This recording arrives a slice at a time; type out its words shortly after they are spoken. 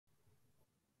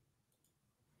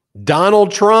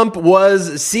Donald Trump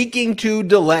was seeking to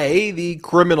delay the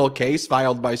criminal case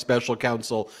filed by special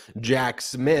counsel Jack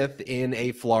Smith in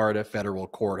a Florida federal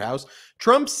courthouse.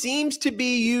 Trump seems to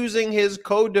be using his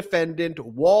co-defendant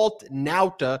Walt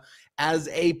Nauta as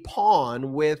a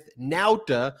pawn, with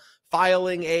Nauta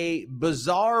filing a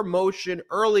bizarre motion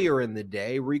earlier in the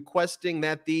day requesting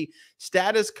that the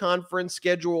status conference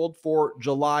scheduled for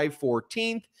July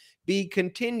 14th be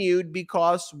continued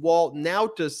because Walt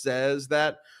Nauta says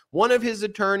that one of his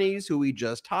attorneys, who he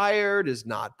just hired, is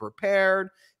not prepared.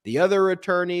 The other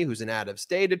attorney, who's an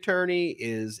out-of-state attorney,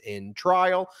 is in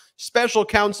trial. Special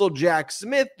counsel Jack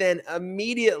Smith then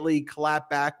immediately clapped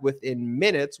back within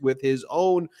minutes with his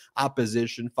own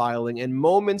opposition filing. And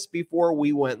moments before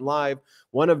we went live,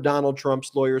 one of Donald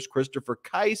Trump's lawyers, Christopher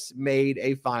Kise, made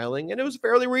a filing, and it was a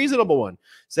fairly reasonable one,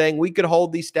 saying we could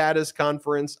hold the status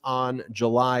conference on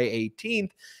July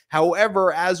 18th.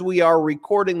 However, as we are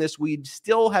recording this, we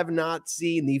still have not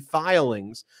seen the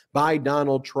filings by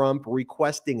Donald Trump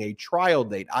requesting a trial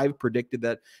date. I've predicted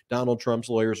that Donald Trump's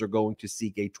lawyers are going to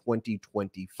seek a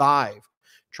 2025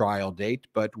 trial date,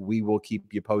 but we will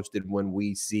keep you posted when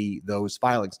we see those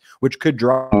filings, which could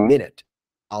drop a minute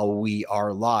while we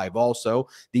are live. Also,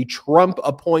 the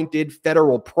Trump-appointed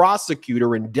federal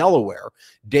prosecutor in Delaware,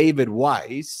 David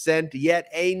Weiss, sent yet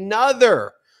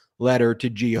another letter to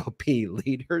GOP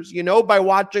leaders. You know, by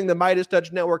watching the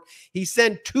MeidasTouch Network, he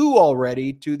sent two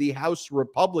already to the House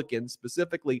Republicans,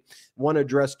 specifically one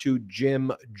addressed to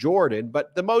Jim Jordan.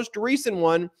 But the most recent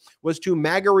one was to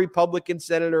MAGA Republican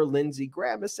Senator Lindsey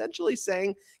Graham, essentially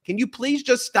saying, can you please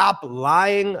just stop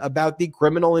lying about the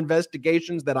criminal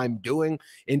investigations that I'm doing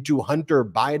into Hunter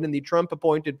Biden? The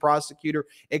Trump-appointed prosecutor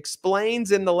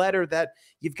explains in the letter that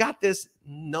you've got this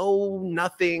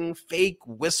know-nothing fake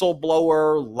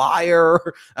whistleblower liar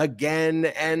again.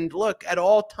 And look, at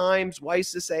all times,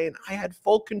 Weiss is saying, I had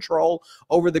full control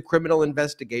over the criminal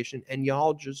investigation, and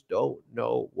y'all just don't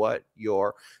know what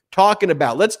you're talking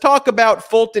about. Let's talk about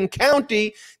Fulton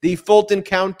County. The Fulton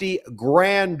County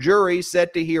grand jury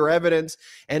set to hear evidence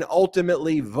and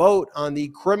ultimately vote on the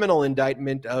criminal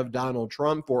indictment of Donald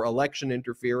Trump for election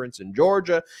interference in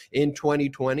Georgia in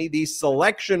 2020. The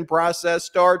selection process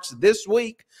starts this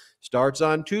week. Starts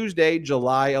on Tuesday,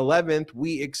 July 11th.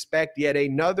 We expect yet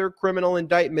another criminal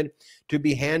indictment to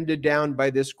be handed down by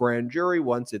this grand jury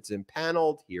once it's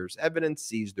impaneled. Here's evidence,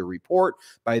 sees the report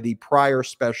by the prior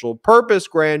special purpose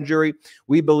grand jury.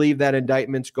 We believe that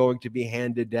indictment's going to be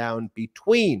handed down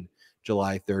between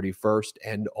July 31st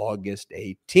and August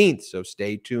 18th. So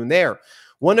stay tuned there.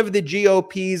 One of the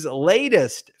GOP's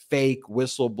latest fake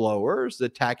whistleblowers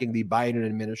attacking the Biden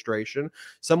administration,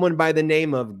 someone by the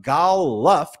name of Gal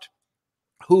Luft,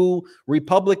 who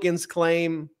Republicans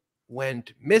claim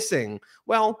went missing.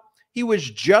 Well, he was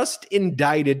just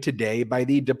indicted today by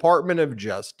the Department of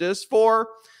Justice for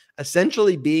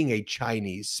essentially being a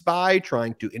Chinese spy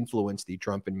trying to influence the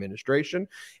Trump administration.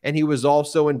 And he was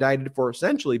also indicted for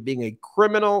essentially being a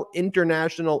criminal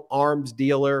international arms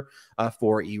dealer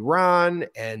for Iran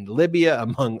and Libya,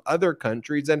 among other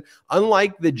countries. And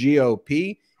unlike the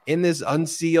GOP, in this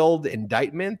unsealed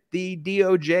indictment, the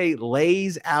DOJ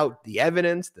lays out the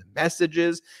evidence, the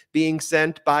messages being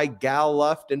sent by Gal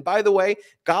Luft. And by the way,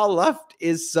 Gal Luft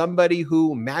is somebody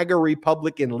who MAGA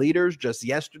Republican leaders just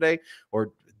yesterday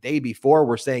or day before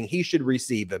were saying he should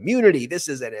receive immunity. This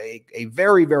is a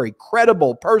very, very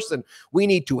credible person. We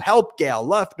need to help Gal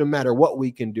Luft no matter what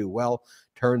we can do. Well,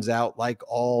 turns out, like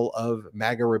all of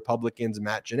MAGA Republicans'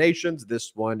 machinations,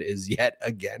 this one is yet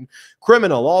again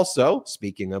criminal. Also,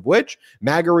 speaking of which,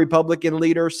 MAGA Republican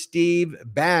leader Steve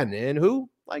Bannon, who,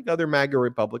 like other MAGA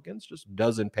Republicans, just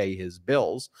doesn't pay his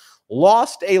bills,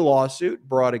 lost a lawsuit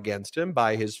brought against him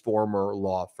by his former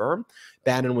law firm.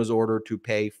 Bannon was ordered to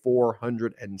pay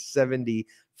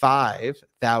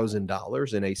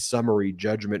 $475,000 in a summary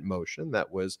judgment motion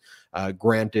that was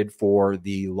granted for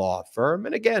the law firm.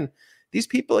 And again, these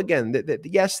people, again,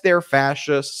 yes, they're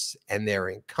fascists and they're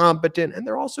incompetent, and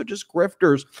they're also just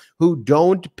grifters who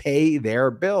don't pay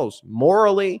their bills,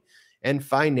 morally and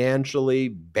financially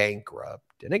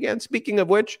bankrupt. And again, speaking of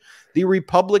which, the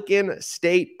Republican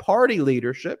state party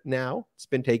leadership now, it's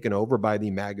been taken over by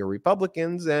the MAGA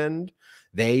Republicans, and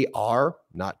they are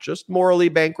not just morally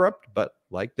bankrupt, but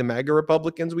like the MAGA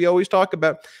Republicans we always talk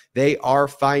about, they are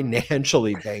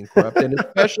financially bankrupt, and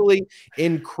especially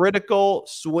in critical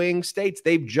swing states,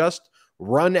 they've just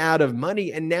run out of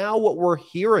money. And now what we're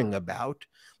hearing about,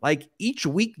 like each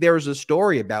week there's a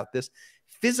story about this,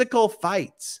 physical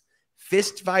fights,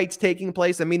 fist fights taking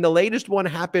place. I mean, the latest one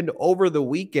happened over the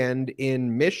weekend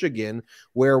in Michigan,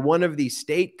 where one of the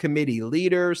state committee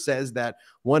leaders says that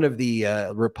one of the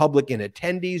Republican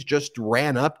attendees just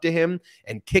ran up to him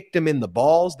and kicked him in the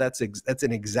balls. That's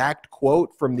an exact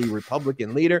quote from the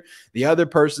Republican leader. The other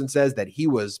person says that he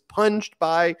was punched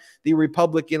by the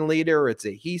Republican leader. It's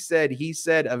a he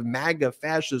said of MAGA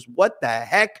fascists. What the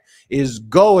heck is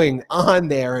going on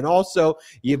there? And also,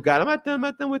 you've got, I'm not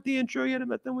done with the intro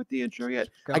yet.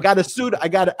 I got a suit. I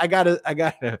got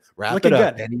to wrap Looking it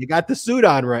up. good. And you got the suit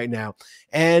on right now.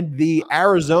 And the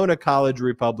Arizona College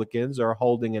Republicans are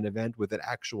holding an event with an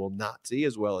actual Nazi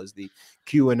as well as the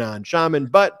QAnon shaman.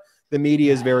 But the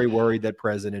media is very worried that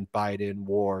President Biden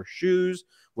wore shoes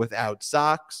without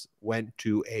socks, went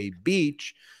to a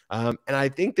beach. And I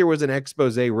think there was an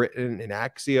expose written in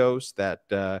Axios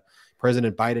that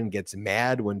President Biden gets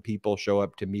mad when people show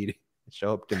up to meetings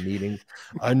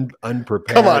unprepared.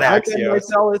 Come on,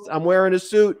 Axios. I'm wearing a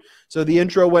suit. So the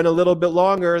intro went a little bit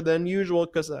longer than usual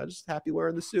because I'm just happy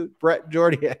wearing the suit. Brett,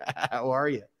 Jordy, how are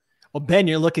you? Well, Ben,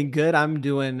 you're looking good. I'm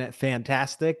doing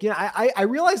fantastic. I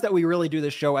realize that we really do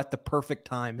this show at the perfect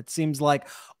time. It seems like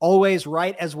always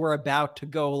right as we're about to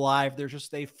go live, there's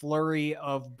just a flurry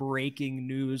of breaking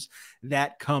news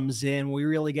that comes in. We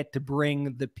really get to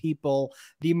bring the people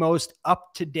the most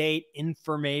up-to-date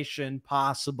information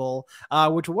possible,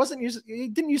 which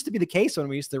it didn't used to be the case when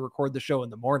we used to record the show in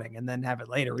the morning and then have it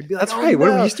later. We'd be like, that's right.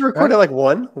 When we used to record at like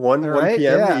 1 p.m.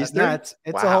 Yeah, Eastern. no, it's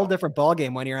a whole different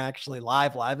ballgame when you're actually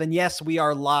live. And yes, we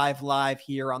are live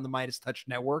here on the MeidasTouch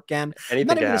Network. And I'm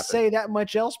not even going to say that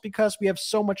much else because we have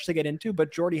so much to get into.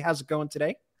 But Jordy, how's it going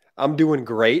today? I'm doing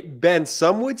great. Ben,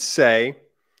 some would say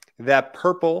that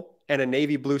purple and a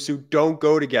navy blue suit don't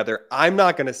go together. I'm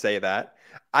not going to say that.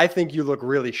 I think you look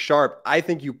really sharp. I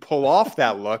think you pull off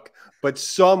that look. But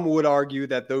some would argue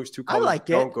that those two colors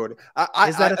don't go to.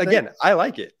 I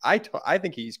like it. I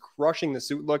think he's crushing the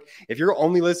suit look. If you're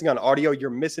only listening on audio,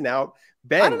 you're missing out.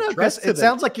 Ben, I don't know, because it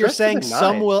sounds like you're saying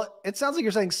some will. It sounds like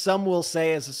you're saying some will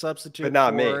say as a substitute, but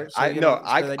not me.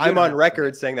 I'm on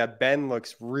record saying that Ben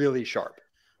looks really sharp.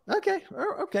 Okay,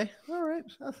 all right.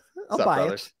 I'll buy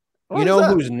it. You know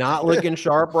who's not looking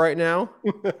sharp right now?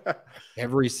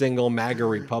 Every single MAGA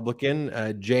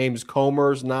Republican. James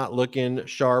Comer's not looking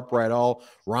sharp right all.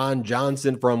 Ron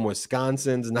Johnson from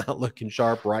Wisconsin's not looking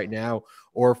sharp right now,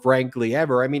 or frankly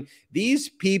ever. I mean, these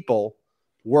people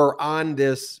were on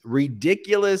this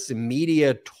ridiculous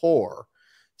media tour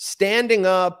standing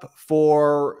up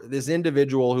for this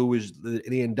individual who was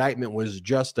the indictment was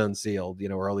just unsealed,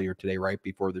 earlier today, right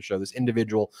before the show. This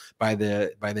individual by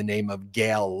the name of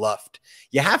Gail Luft.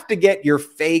 You have to get your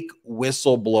fake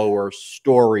whistleblower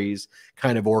stories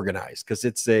kind of organized because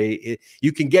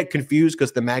you can get confused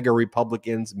because the MAGA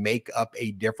Republicans make up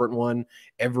a different one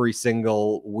every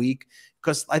single week.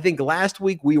 Because I think last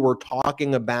week we were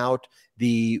talking about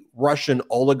the Russian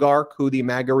oligarch who the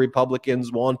MAGA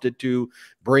Republicans wanted to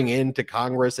bring into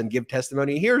Congress and give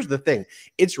testimony. Here's the thing.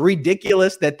 It's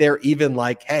ridiculous that they're even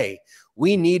like, hey,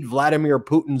 we need Vladimir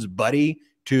Putin's buddy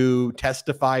to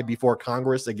testify before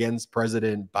Congress against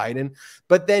President Biden.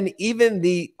 But then even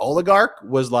the oligarch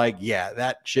was like, yeah,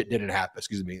 that shit didn't happen.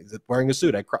 Excuse me. Wearing a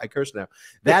suit. I curse now.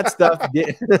 That stuff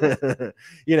did,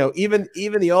 even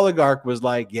the oligarch was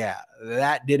like, yeah,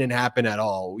 that didn't happen at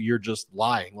all. You're just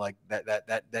lying. Like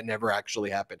that never actually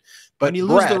happened. But when you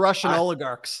lose the Russian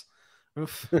oligarchs.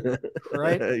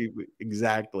 Right?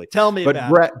 Exactly. Tell me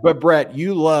about it. Brett,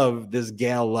 you love this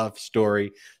Gail Luft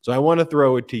story, so I want to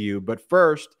throw it to you. But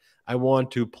first, I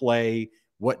want to play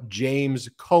what James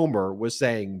Comer was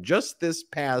saying just this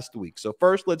past week. So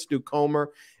first, let's do Comer,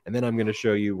 and then I'm going to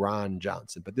show you Ron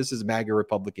Johnson. But this is MAGA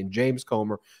Republican James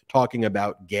Comer talking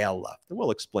about Gail Luft, and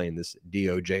we'll explain this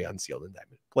DOJ unsealed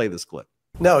indictment. Play this clip.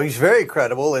 No, he's very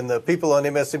credible, and the people on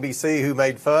MSNBC who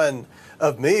made fun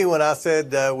of me when I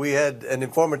said we had an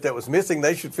informant that was missing,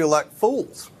 they should feel like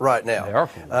fools right now. They are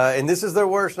fools. And this is their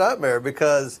worst nightmare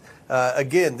because,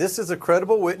 again, this is a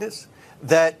credible witness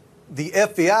that the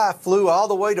FBI flew all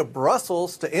the way to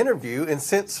Brussels to interview and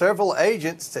sent several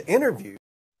agents to interview.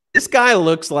 This guy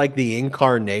looks like the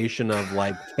incarnation of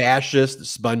like fascist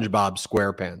SpongeBob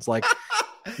SquarePants. Like,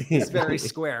 he's very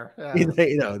square.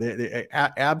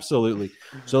 Absolutely.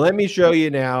 So let me show you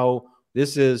now.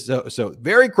 This is so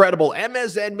very credible.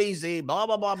 MSNBC, blah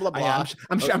blah blah blah blah.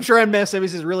 I'm sure MSNBC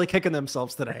is really kicking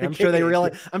themselves today. I'm sure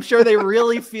they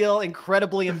really feel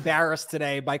incredibly embarrassed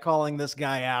today by calling this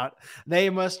guy out. They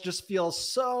must just feel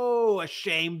so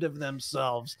ashamed of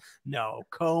themselves. No,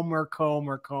 Comer.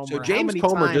 So James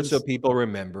Comer, just so people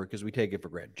remember, because we take it for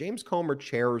granted, James Comer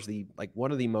chairs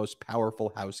one of the most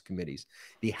powerful House committees,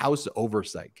 the House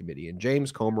Oversight Committee, and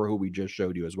James Comer, who we just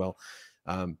showed you as well.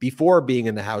 Before being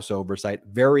in the House Oversight,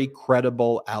 very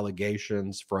credible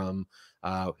allegations from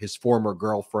his former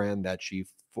girlfriend, that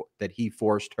he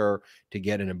forced her to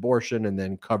get an abortion and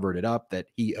then covered it up, that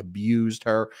he abused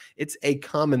her. It's a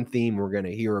common theme we're going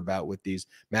to hear about with these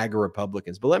MAGA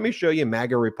Republicans. But let me show you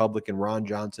MAGA Republican Ron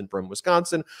Johnson from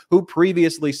Wisconsin, who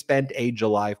previously spent a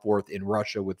July 4th in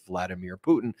Russia with Vladimir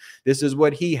Putin. This is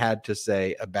what he had to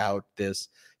say about this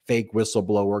fake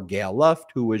whistleblower, Gail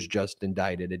Luft, who was just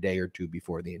indicted a day or two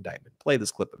before the indictment. Play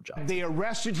this clip of Johnson. They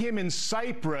arrested him in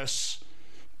Cyprus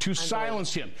to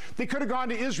silence him. They could have gone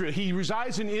to Israel. He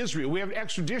resides in Israel. We have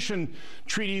extradition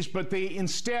treaties, but they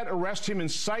instead arrest him in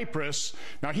Cyprus.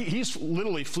 Now, he's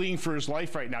literally fleeing for his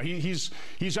life right now. He's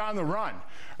on the run.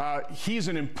 He's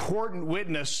an important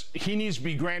witness. He needs to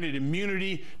be granted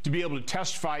immunity to be able to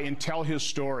testify and tell his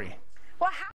story.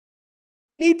 Well,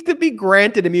 needs to be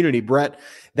granted immunity, Brett.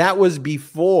 That was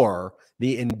before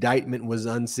the indictment was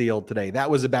unsealed today. That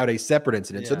was about a separate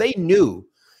incident. Yeah. So they knew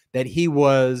that he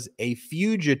was a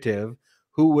fugitive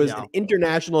who was an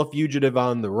international fugitive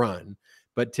on the run.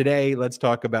 But today, let's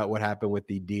talk about what happened with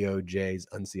the DOJ's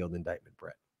unsealed indictment,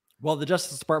 Brett. Well, the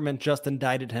Justice Department just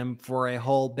indicted him for a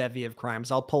whole bevy of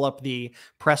crimes. I'll pull up the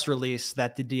press release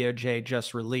that the DOJ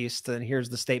just released. And here's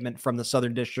the statement from the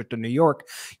Southern District of New York.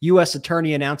 U.S.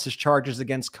 Attorney announces charges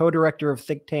against co-director of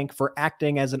think tank for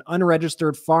acting as an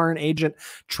unregistered foreign agent,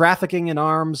 trafficking in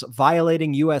arms,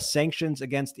 violating U.S. sanctions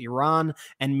against Iran,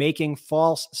 and making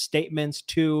false statements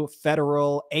to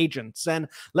federal agents. And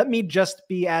let me just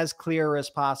be as clear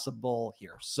as possible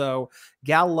here. So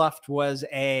Gal Luft was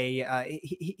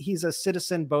he's a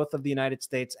citizen both of the United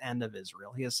States and of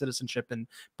Israel. He has citizenship in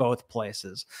both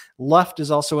places. Luft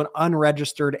is also an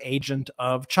unregistered agent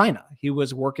of China. He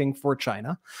was working for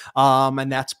China, and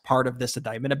that's part of this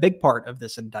indictment, a big part of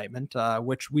this indictment,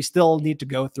 which we still need to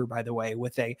go through, by the way,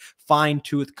 with a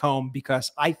fine-tooth comb,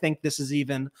 because I think this is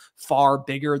even far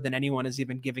bigger than anyone is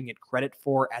even giving it credit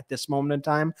for at this moment in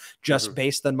time, just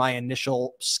based on my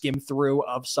initial skim through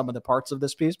of some of the parts of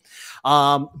this piece.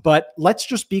 But let's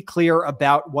just be clear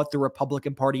about what the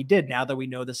Republican Party did now that we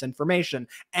know this information.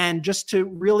 And just to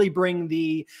really bring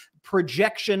the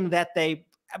projection that they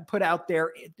put out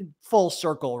there full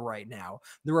circle right now,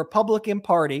 the Republican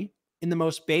Party, in the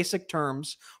most basic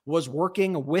terms, was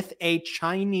working with a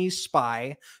Chinese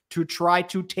spy to try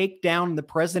to take down the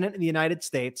president of the United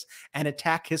States and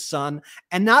attack his son.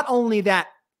 And not only that,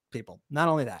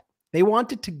 they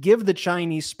wanted to give the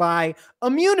Chinese spy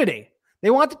immunity. They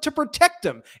wanted to protect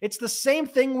him. It's the same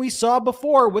thing we saw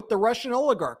before with the Russian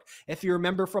oligarch. If you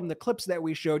remember from the clips that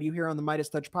we showed you here on the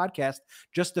MeidasTouch podcast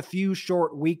just a few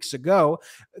short weeks ago,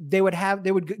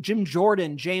 Jim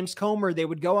Jordan, James Comer, they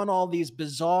would go on all these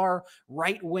bizarre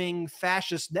right-wing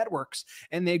fascist networks,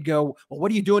 and they'd go, well,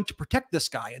 what are you doing to protect this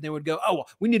guy? And they would go, oh, well,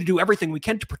 we need to do everything we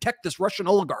can to protect this Russian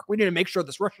oligarch. We need to make sure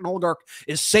this Russian oligarch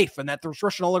is safe and that this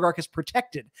Russian oligarch is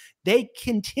protected. They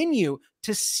continue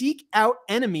to seek out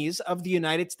enemies of the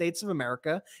United States of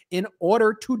America in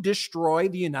order to destroy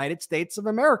the United States of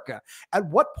America. At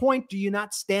what point do you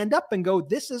not stand up and go,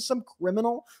 this is some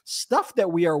criminal stuff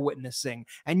that we are witnessing,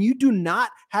 and you do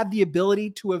not have the ability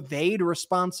to evade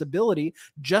responsibility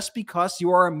just because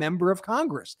you are a member of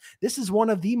Congress? This is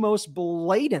one of the most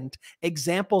blatant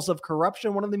examples of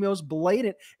corruption, one of the most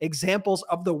blatant examples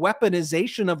of the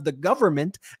weaponization of the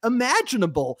government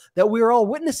imaginable that we're all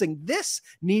witnessing. This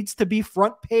needs to be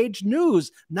front page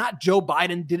news, not Joe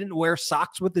Biden didn't wear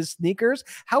socks with his sneakers.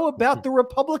 How about the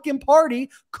Republican Party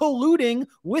colluding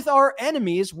with our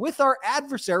enemies, with our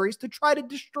adversaries, to try to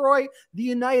destroy the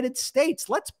United States?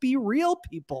 Let's be real,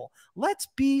 people. Let's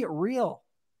be real.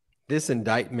 This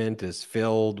indictment is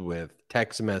filled with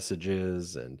text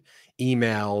messages and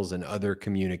emails and other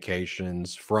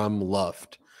communications from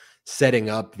Luft setting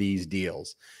up these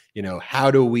deals. You know,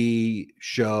 how do we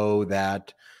show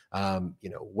that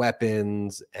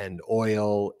weapons and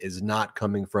oil is not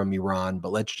coming from Iran,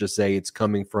 but let's just say it's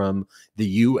coming from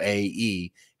the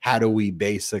UAE? How do we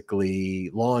basically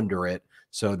launder it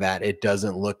so that it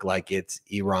doesn't look like it's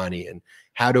Iranian?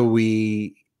 How do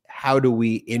we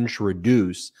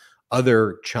introduce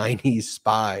other Chinese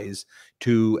spies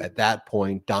to, at that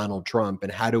point, Donald Trump?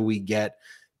 And how do we get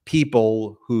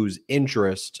people whose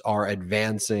interests are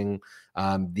advancing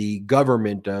the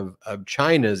government of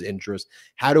China's interest?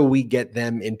 How do we get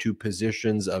them into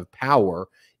positions of power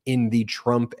in the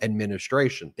Trump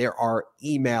administration? There are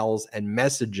emails and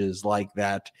messages like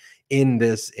that in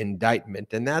this indictment.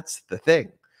 And that's the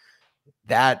thing.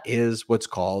 That is what's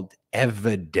called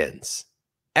evidence.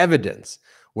 Evidence.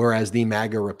 Whereas the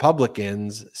MAGA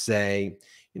Republicans say,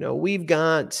 we've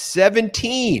got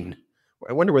 17.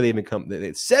 I wonder where they even come.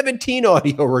 17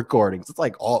 audio recordings. It's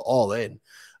like all in,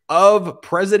 of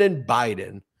President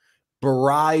Biden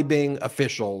bribing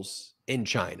officials in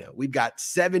China. We've got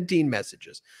 17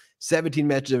 messages. 17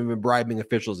 messages have been bribing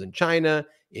officials in China,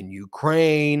 in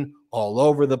Ukraine, all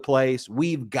over the place.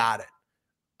 We've got it.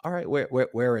 All right,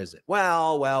 where is it?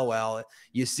 Well,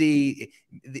 you see,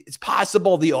 it's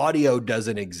possible the audio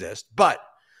doesn't exist, but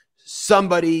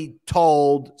somebody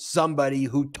told somebody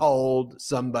who told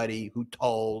somebody who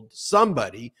told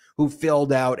somebody who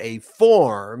filled out a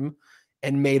form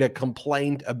and made a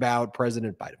complaint about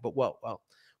President Biden. But well,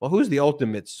 who's the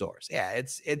ultimate source? Yeah,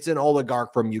 it's an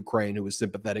oligarch from Ukraine who was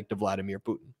sympathetic to Vladimir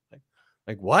Putin.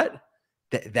 Like what?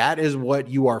 That is what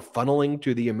you are funneling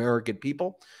to the American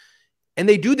people? And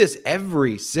they do this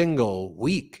every single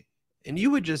week. And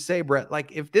you would just say, Brett,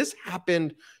 like if this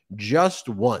happened just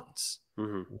once,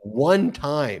 one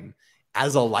time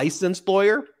as a licensed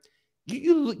lawyer,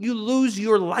 you lose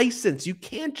your license. You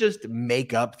can't just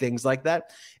make up things like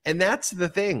that. And that's the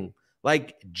thing.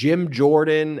 Like Jim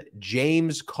Jordan,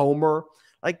 James Comer,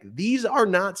 like these are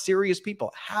not serious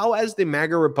people. How, as the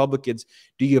MAGA Republicans,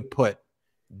 do you put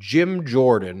Jim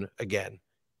Jordan, again,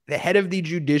 the head of the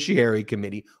Judiciary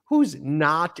Committee, who's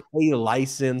not a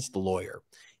licensed lawyer?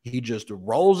 He just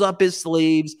rolls up his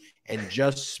sleeves and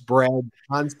just spread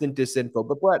constant disinfo.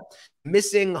 But what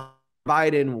missing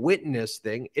Biden witness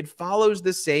thing, it follows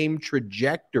the same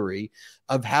trajectory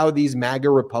of how these MAGA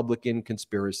Republican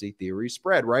conspiracy theories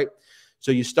spread, right?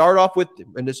 So you start off with,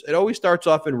 and it always starts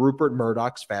off in Rupert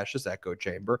Murdoch's fascist echo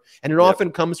chamber, and it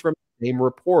often comes from the same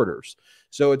reporters.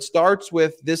 So it starts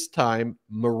with, this time,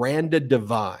 Miranda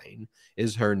Devine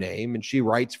is her name, and she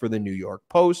writes for the New York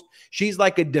Post. She's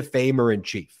like a defamer in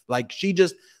chief. Like she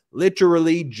just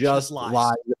literally just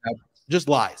lies. Just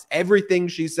lies. Everything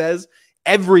she says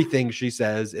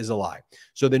is a lie.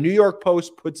 So the New York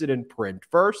Post puts it in print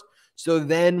first. So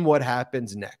then what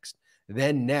happens next?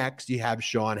 Then next you have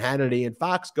Sean Hannity and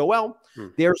Fox go, well,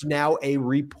 there's now a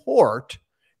report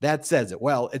that says it.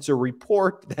 Well, it's a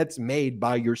report that's made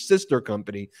by your sister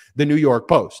company, the New York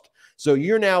Post. So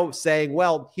you're now saying,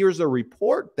 well, here's a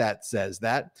report that says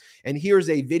that, and here's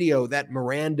a video that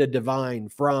Miranda Devine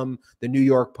from the New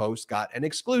York Post got an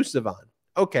exclusive on.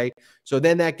 Okay, so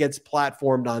then that gets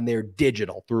platformed on their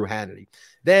digital through Hannity.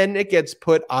 Then it gets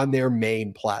put on their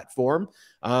main platform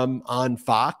on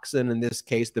Fox, and in this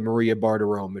case, the Maria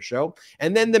Bartiromo show.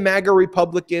 And then the MAGA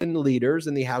Republican leaders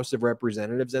in the House of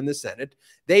Representatives and the Senate,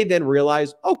 they then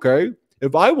realize, okay,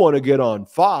 if I want to get on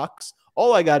Fox,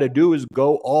 all I got to do is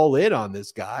go all in on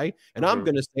this guy. And I'm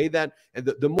going to say that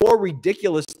the more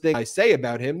ridiculous thing I say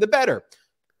about him, the better.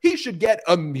 He should get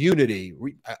immunity.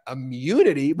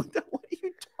 Immunity? What are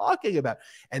you talking about?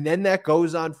 And then that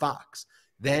goes on Fox.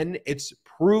 Then it's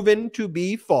proven to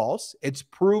be false. It's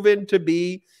proven to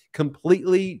be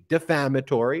completely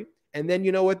defamatory. And then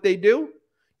you know what they do?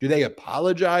 Do they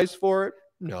apologize for it?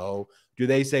 No. Do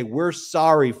they say, we're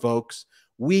sorry, folks,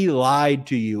 we lied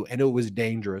to you and it was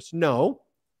dangerous? No.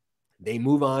 They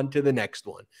move on to the next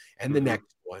one and the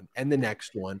next one and the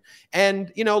next one.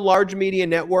 And, you know, large media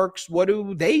networks, what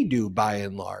do they do by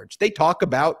and large? They talk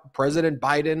about President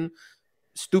Biden,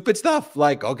 stupid stuff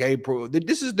like, okay,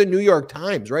 this is the New York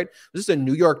Times, right? This is a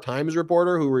New York Times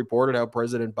reporter who reported how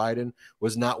President Biden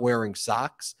was not wearing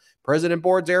socks. President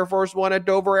boards Air Force One at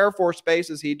Dover Air Force Base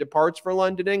as he departs for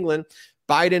London, England.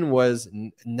 Biden was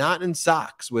not in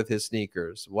socks with his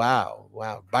sneakers. Wow.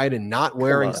 Biden not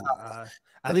wearing socks.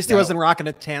 At least he wasn't rocking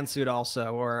a tan suit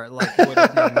also, or like it would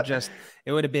have been just,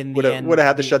 it would have been would have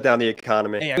had to shut down the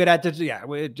economy. Yeah,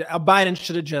 Biden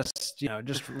should have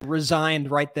just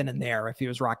resigned right then and there if he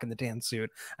was rocking the tan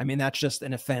suit. I mean, that's just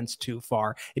an offense too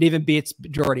far. It even beats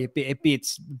Jordy. It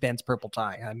beats Ben's purple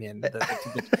tie. I mean,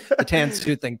 the tan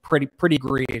suit thing, pretty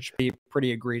egregious.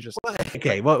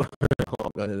 Okay, well,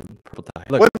 purple tie.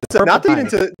 Look, not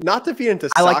to feed into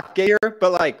sock gear,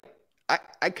 but like.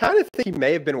 I kind of think he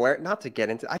may have been wearing, not to get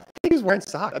into, I think he was wearing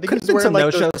socks. I think he was wearing some like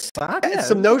no-show socks. Yeah,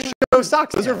 some no-show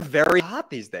socks. Those are very hot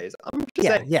these days. I'm just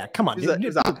saying. Yeah, come on. It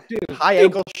was a high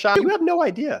ankle shot. You have no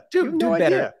idea. Do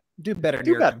better. Do better.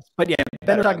 But yeah,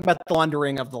 better talking about the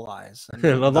laundering of the lies.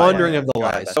 The laundering of the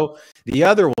lies. So the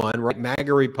other one, right,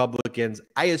 MAGA Republicans,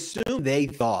 I assume they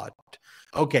thought,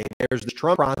 okay, there's the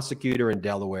Trump prosecutor in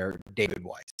Delaware, David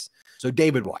Weiss. So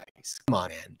David Weiss, come on,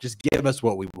 man, just give us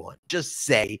what we want. Just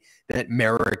say that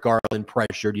Merrick Garland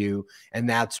pressured you, and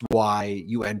that's why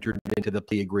you entered into the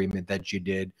plea agreement that you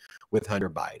did with Hunter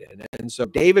Biden. And so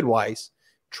David Weiss,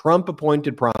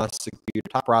 Trump-appointed prosecutor,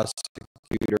 top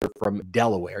prosecutor from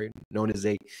Delaware, known as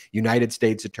a United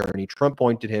States attorney. Trump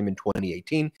appointed him in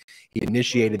 2018. He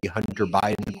initiated the Hunter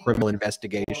Biden criminal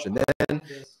investigation. Then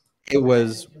it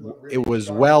was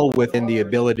well within the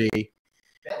ability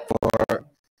for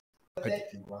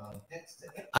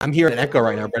I'm hearing an echo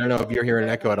right now, but I don't know if you're hearing an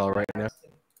echo at all right now.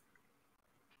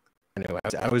 Anyway,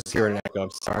 I was hearing an echo.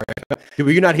 I'm sorry.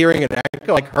 Were you not hearing an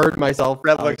echo? I heard myself.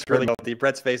 Brett looks really guilty.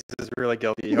 Brett's face is really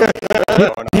guilty.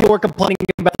 People were complaining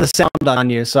about the sound on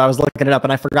you, so I was looking it up,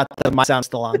 and I forgot that my sound's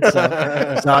still on. So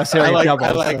I was hearing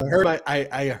double.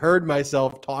 I heard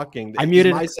myself talking. I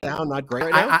muted my sound not great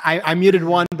right now. I muted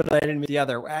one, but I didn't mute the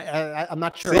other. I'm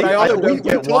not sure. See, why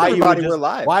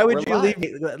would you leave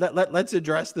me? Let's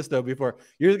address this though. Before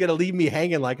you're gonna leave me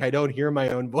hanging like I don't hear my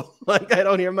own voice. Like I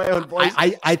don't hear my own voice.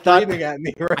 I thought at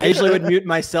me. Right? I usually would mute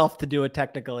myself to do a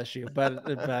technical issue, but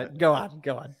go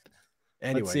on.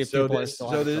 Anyway, so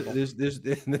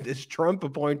this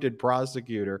Trump-appointed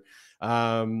prosecutor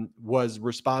was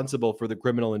responsible for the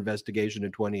criminal investigation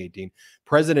in 2018.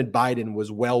 President Biden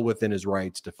was well within his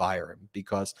rights to fire him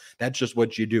because that's just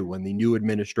what you do. When the new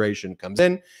administration comes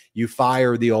in, you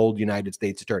fire the old United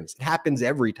States attorneys. It happens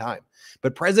every time.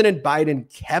 But President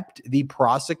Biden kept the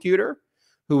prosecutor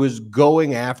who was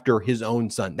going after his own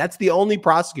son. That's the only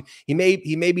prosecutor. He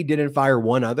maybe didn't fire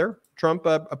one other Trump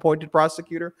appointed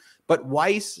prosecutor, but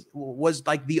Weiss was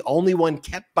like the only one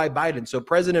kept by Biden. So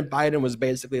President Biden was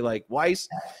basically like, Weiss,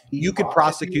 you could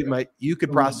prosecute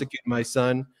my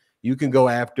son. You can go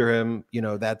after him. You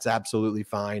know, that's absolutely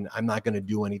fine. I'm not going to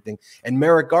do anything. And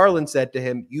Merrick Garland said to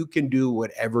him, you can do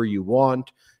whatever you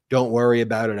want. Don't worry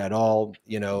about it at all.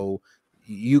 You know,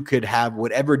 you could have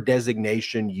whatever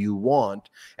designation you want.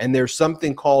 And there's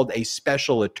something called a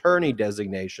special attorney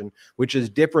designation, which is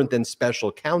different than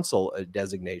special counsel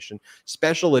designation.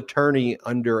 Special attorney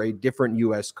under a different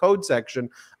U.S. code section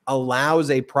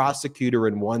allows a prosecutor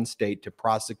in one state to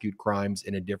prosecute crimes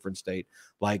in a different state,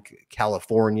 like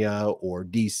California or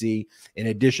D.C., in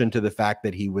addition to the fact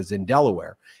that he was in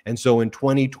Delaware. And so in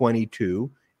 2022,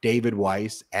 David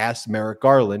Weiss asked Merrick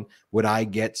Garland, would I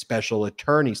get special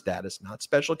attorney status, not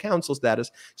special counsel status,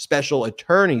 special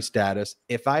attorney status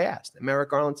if I asked? And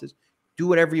Merrick Garland says, do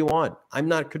whatever you want. I'm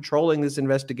not controlling this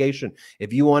investigation.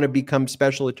 If you want to become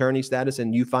special attorney status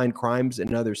and you find crimes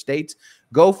in other states,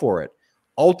 go for it.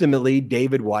 Ultimately,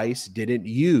 David Weiss didn't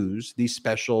use the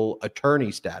special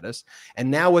attorney status. And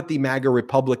now what the MAGA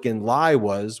Republican lie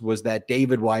was that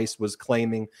David Weiss was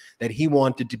claiming that he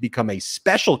wanted to become a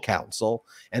special counsel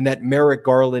and that Merrick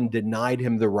Garland denied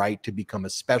him the right to become a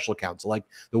special counsel, like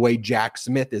the way Jack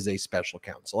Smith is a special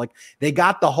counsel. Like they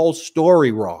got the whole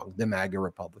story wrong, the MAGA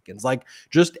Republicans, like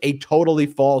just a totally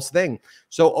false thing.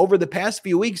 So over the past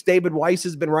few weeks, David Weiss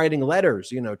has been writing letters,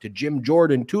 to Jim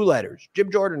Jordan, 2 letters. Jim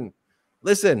Jordan,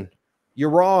 listen,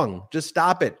 you're wrong. Just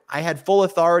stop it. I had full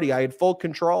authority. I had full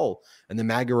control. And the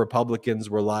MAGA Republicans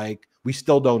were like, we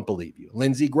still don't believe you.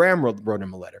 Lindsey Graham wrote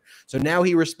him a letter. So now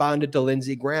he responded to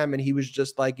Lindsey Graham, and he was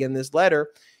just like in this letter,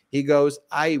 he goes,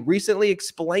 I recently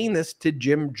explained this to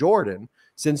Jim Jordan.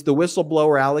 Since the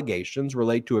whistleblower allegations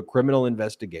relate to a criminal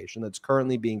investigation that's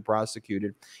currently being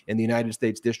prosecuted in the United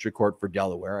States District Court for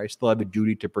Delaware, I still have a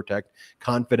duty to protect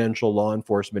confidential law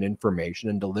enforcement information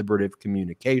and deliberative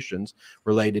communications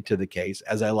related to the case,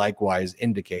 as I likewise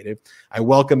indicated. I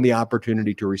welcome the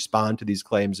opportunity to respond to these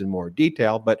claims in more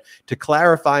detail, but to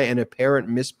clarify an apparent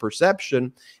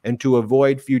misperception and to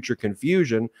avoid future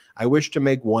confusion, I wish to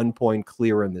make one point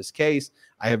clear in this case.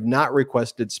 I have not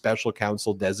requested special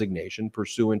counsel designation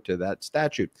pursuant to that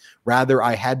statute. Rather,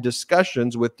 I had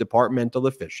discussions with departmental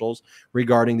officials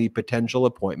regarding the potential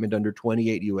appointment under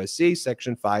 28 U.S.C.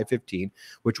 Section 515,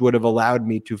 which would have allowed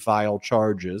me to file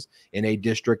charges in a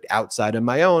district outside of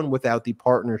my own without the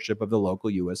partnership of the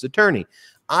local U.S. attorney.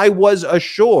 I was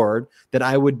assured that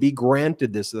I would be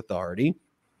granted this authority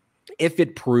if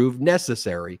it proved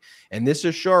necessary. And this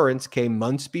assurance came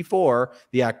months before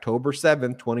the October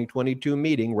 7th, 2022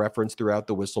 meeting referenced throughout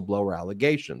the whistleblower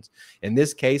allegations. In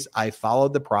this case, I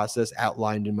followed the process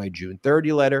outlined in my June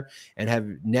 30 letter and have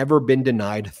never been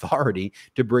denied authority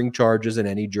to bring charges in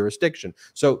any jurisdiction.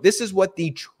 So this is what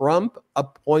the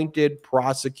Trump-appointed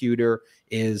prosecutor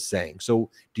is saying. So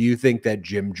do you think that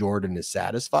Jim Jordan is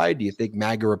satisfied? Do you think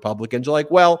MAGA Republicans are like,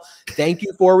 well, thank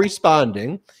you for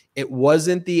responding. It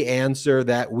wasn't the answer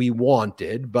that we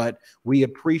wanted, but we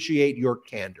appreciate your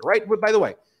candor, right? But by the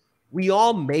way, we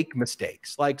all make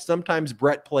mistakes. Like sometimes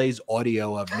Brett plays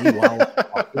audio of me while I'm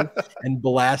talking and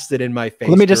blasts it in my face.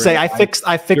 Let me just say, I fixed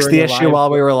the issue while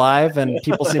we were live, and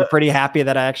people seem pretty happy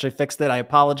that I actually fixed it. I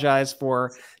apologize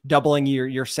for doubling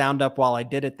your sound up while I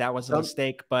did it. That was a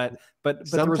mistake, but but the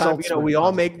sometimes, results, we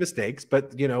all make mistakes,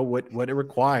 but what it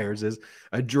requires is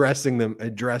addressing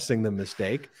the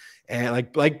mistake. And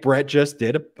like Brett just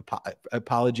did,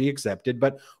 apology accepted.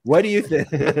 But what do you think?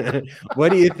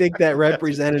 What do you think that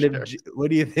representative? What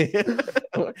do you think?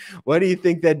 What do you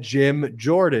think that Jim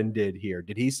Jordan did here?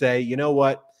 Did he say, you know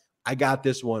what? I got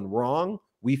this one wrong.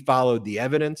 We followed the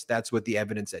evidence. That's what the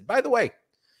evidence said. By the way,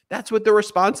 that's what the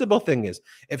responsible thing is.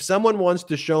 If someone wants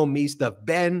to show me stuff,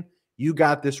 Ben, you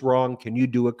got this wrong. Can you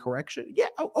do a correction? Yeah.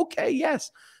 Okay.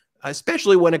 Yes.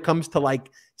 Especially when it comes to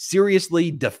like seriously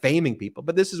defaming people.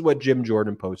 But this is what Jim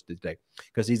Jordan posted today,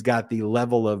 because he's got the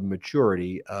level of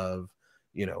maturity of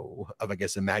I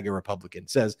guess a MAGA Republican.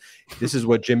 Says this is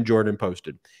what Jim Jordan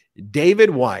posted.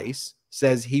 David Weiss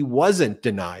says he wasn't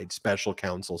denied special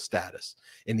counsel status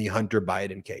in the Hunter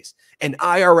Biden case. An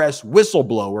IRS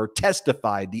whistleblower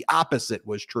testified the opposite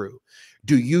was true.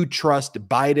 Do you trust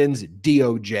Biden's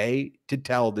DOJ to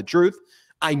tell the truth?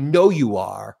 I know you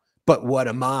are. But what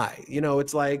am I?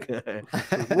 It's like,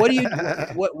 what do you,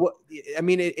 what, I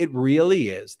mean, it really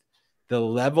is the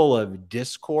level of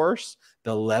discourse,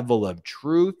 the level of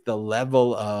truth, the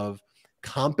level of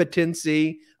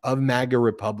competency of MAGA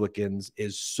Republicans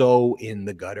is so in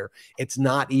the gutter. It's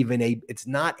not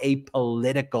a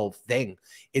political thing.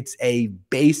 It's a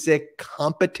basic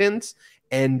competence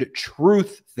and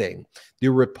truth thing. The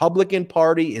Republican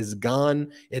Party is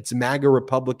gone. It's MAGA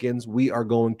Republicans. We are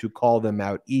going to call them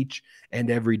out each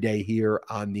and every day here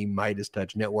on the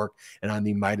MeidasTouch Network and on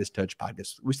the MeidasTouch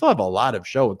Podcast. We still have a lot of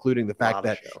show, including the fact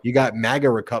that you got MAGA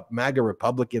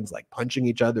Republicans like punching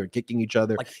each other and kicking each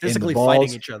other, like physically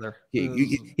fighting each other.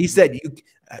 He said,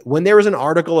 when there was an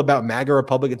article about MAGA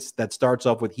Republicans that starts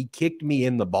off with, he kicked me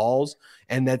in the balls,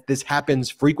 and that this happens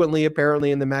frequently,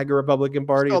 apparently, in the MAGA Republican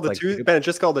Party. It's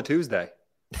just called a Tuesday.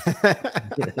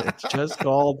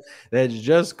 It's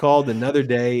just called another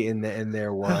day in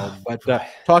their world. But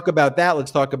talk about that.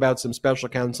 Let's talk about some special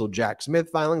counsel Jack Smith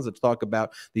filings. Let's talk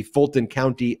about the Fulton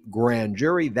County grand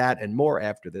jury, that and more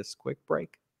after this quick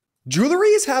break. Jewelry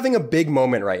is having a big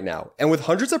moment right now, and with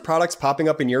hundreds of products popping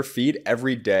up in your feed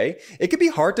every day, it can be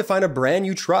hard to find a brand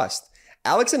you trust.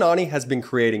 Alex and Ani has been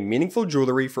creating meaningful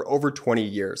jewelry for over 20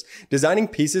 years, designing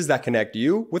pieces that connect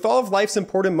you with all of life's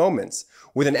important moments.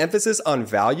 With an emphasis on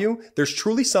value, there's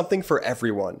truly something for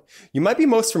everyone. You might be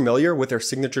most familiar with their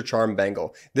signature charm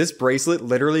bangle. This bracelet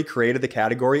literally created the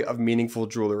category of meaningful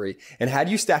jewelry and had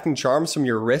you stacking charms from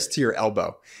your wrist to your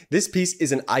elbow. This piece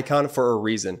is an icon for a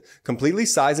reason. Completely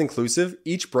size inclusive,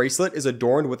 each bracelet is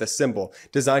adorned with a symbol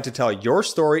designed to tell your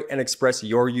story and express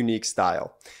your unique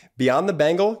style. Beyond the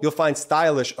bangle, you'll find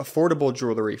stylish, affordable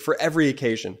jewelry for every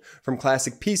occasion, from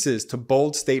classic pieces to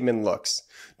bold statement looks.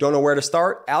 Don't know where to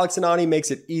start? Alex and Ani makes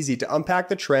it easy to unpack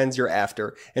the trends you're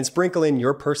after and sprinkle in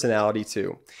your personality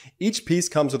too. Each piece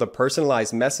comes with a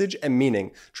personalized message and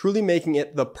meaning, truly making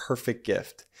it the perfect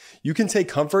gift. You can take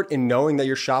comfort in knowing that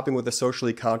you're shopping with a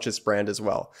socially conscious brand as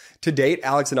well. To date,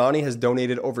 Alex and Ani has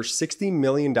donated over $60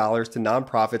 million to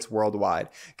nonprofits worldwide,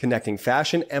 connecting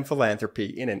fashion and philanthropy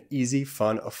in an easy,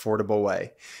 fun, affordable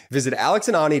way. Visit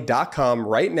alexandani.com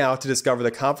right now to discover the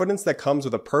confidence that comes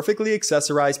with a perfectly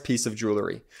accessorized piece of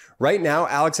jewelry. Right now,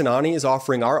 Alex and Ani is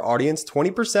offering our audience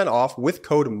 20% off with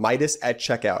code Meidas at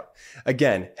checkout.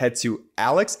 Again, head to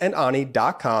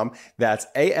alexandani.com, that's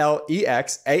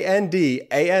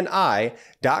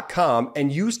ALEXANDANI.com,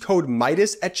 and use code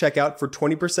Meidas at checkout for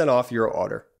 20% off your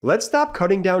order. Let's stop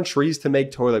cutting down trees to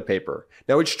make toilet paper.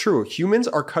 Now, it's true, humans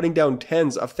are cutting down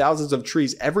tens of thousands of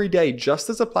trees every day just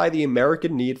to supply the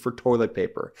American need for toilet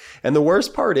paper. And the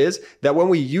worst part is that when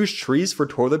we use trees for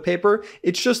toilet paper,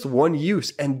 it's just one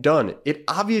use and done. It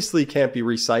obviously can't be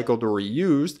recycled or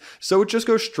reused, so it just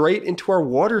goes straight into our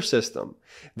water system.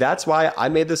 That's why I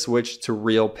made the switch to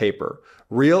real paper.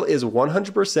 Real is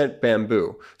 100%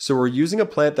 bamboo, so we're using a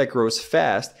plant that grows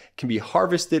fast, can be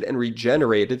harvested and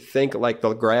regenerated, think like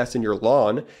the grass in your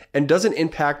lawn, and doesn't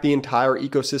impact the entire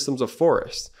ecosystems of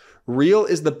forests. Real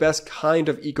is the best kind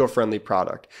of eco-friendly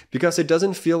product because it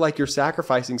doesn't feel like you're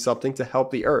sacrificing something to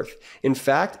help the earth. In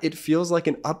fact, it feels like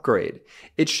an upgrade.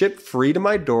 It's shipped free to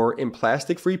my door in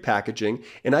plastic-free packaging,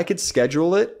 and I could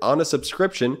schedule it on a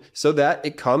subscription so that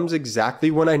it comes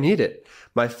exactly when I need it.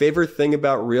 My favorite thing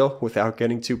about Real, without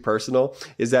getting too personal,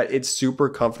 is that it's super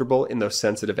comfortable in those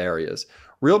sensitive areas.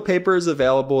 Real paper is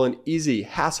available in easy,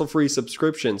 hassle-free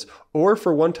subscriptions or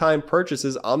for one-time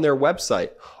purchases on their website.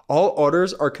 All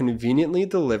orders are conveniently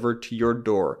delivered to your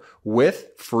door with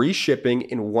free shipping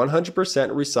in 100%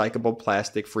 recyclable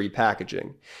plastic-free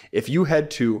packaging. If you head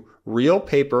to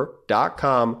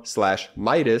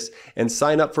realpaper.com/Meidas and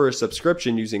sign up for a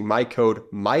subscription using my code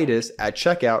Meidas at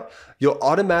checkout, you'll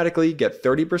automatically get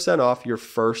 30% off your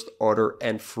first order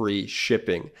and free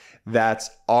shipping. That's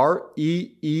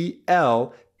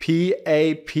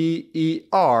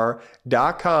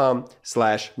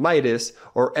REELPAPER.com/Meidas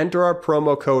or enter our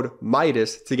promo code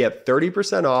Meidas to get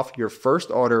 30% off your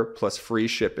first order plus free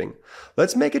shipping.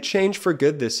 Let's make a change for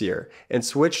good this year and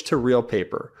switch to Real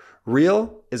Paper.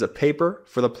 Real is a paper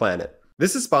for the planet.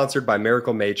 This is sponsored by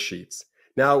Miracle Made Sheets.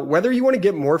 Now, whether you want to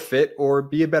get more fit or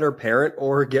be a better parent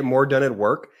or get more done at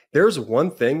work, there's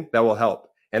one thing that will help,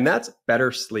 and that's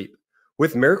better sleep.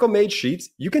 With Miracle Made Sheets,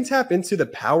 you can tap into the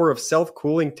power of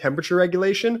self-cooling temperature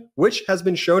regulation, which has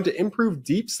been shown to improve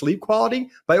deep sleep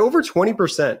quality by over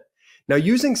 20%. Now,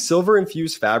 using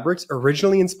silver-infused fabrics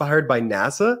originally inspired by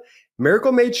NASA,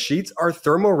 Miracle Made Sheets are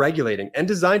thermoregulating and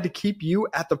designed to keep you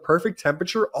at the perfect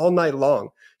temperature all night long,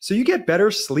 so you get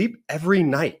better sleep every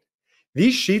night.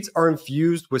 These sheets are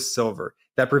infused with silver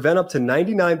that prevent up to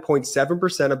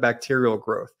 99.7% of bacterial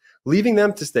growth, leaving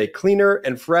them to stay cleaner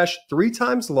and fresh 3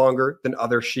 times longer than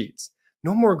other sheets.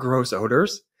 No more gross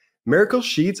odors. Miracle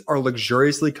Sheets are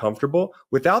luxuriously comfortable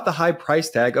without the high price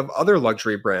tag of other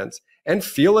luxury brands and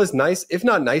feel as nice, if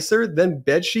not nicer, than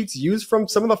bed sheets used from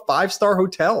some of the 5-star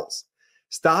hotels.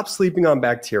 Stop sleeping on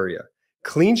bacteria.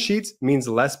 Clean sheets means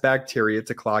less bacteria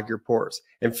to clog your pores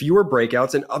and fewer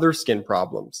breakouts and other skin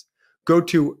problems. Go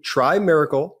to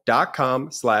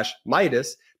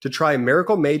trymiracle.com/Meidas to try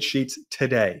Miracle Made Sheets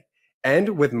today.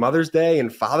 And with Mother's Day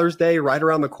and Father's Day right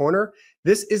around the corner,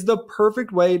 this is the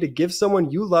perfect way to give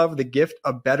someone you love the gift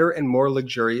of better and more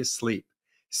luxurious sleep.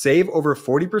 Save over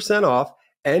 40% off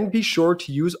and be sure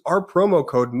to use our promo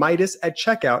code Meidas at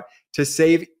checkout to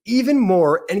save even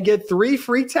more and get 3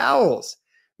 free towels.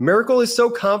 Miracle is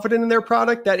so confident in their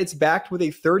product that it's backed with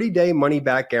a 30-day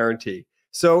money-back guarantee.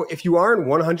 So if you aren't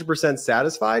 100%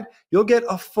 satisfied, you'll get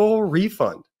a full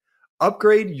refund.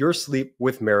 Upgrade your sleep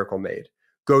with Miracle Made.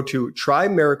 Go to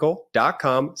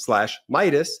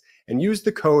trymiracle.com/Meidas and use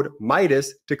the code Meidas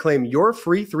to claim your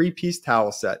free 3-piece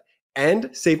towel set and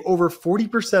save over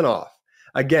 40% off.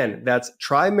 Again, that's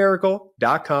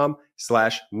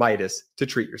trymiracle.com/Meidas to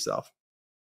treat yourself.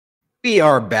 We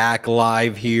are back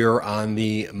live here on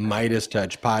the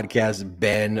MeidasTouch Podcast.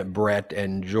 Ben, Brett,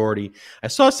 and Jordy. I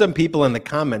saw some people in the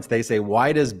comments. They say,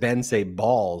 "Why does Ben say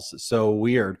balls?" So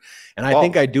weird. And I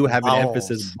think I do have an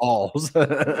emphasis balls.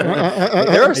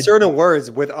 There are certain words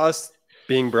with us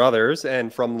being brothers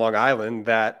and from Long Island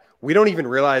that we don't even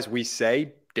realize we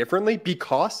say differently.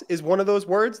 Because is one of those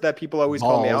words that people always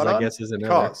call me out on. I guess is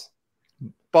another. Because.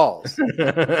 Balls.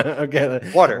 Okay.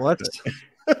 Water. Let's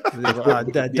Before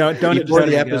the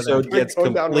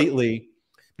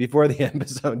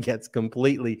episode gets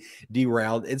completely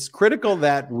derailed, it's critical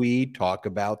that we talk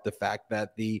about the fact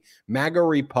that the MAGA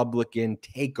Republican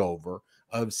takeover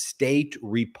of state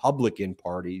Republican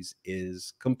parties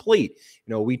is complete.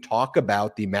 You know, we talk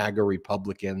about the MAGA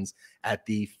Republicans at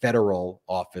the federal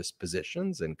office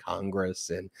positions in Congress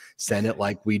and Senate,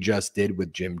 like we just did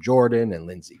with Jim Jordan and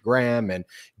Lindsey Graham and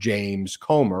James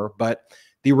Comer, but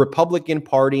the Republican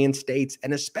Party in states,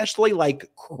 and especially like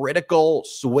critical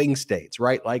swing states,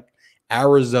 right? Like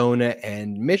Arizona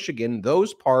and Michigan,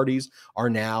 those parties are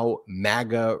now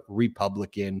MAGA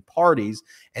Republican parties,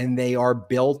 and they are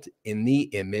built in the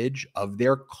image of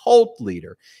their cult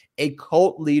leader, a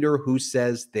cult leader who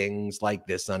says things like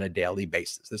this on a daily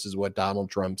basis. This is what Donald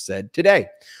Trump said today.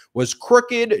 Was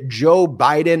crooked Joe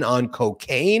Biden on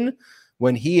cocaine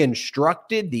when he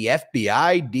instructed the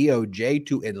FBI, DOJ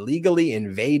to illegally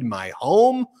invade my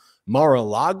home,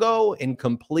 Mar-a-Lago, in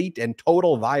complete and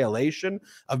total violation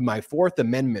of my Fourth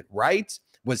Amendment rights?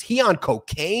 Was he on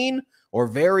cocaine or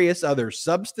various other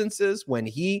substances when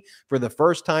he, for the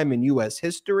first time in U.S.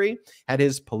 history, had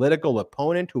his political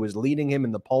opponent, who was leading him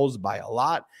in the polls by a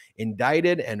lot,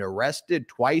 indicted and arrested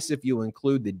twice if you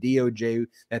include the DOJ,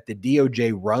 that the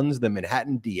DOJ runs the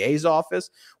Manhattan DA's office?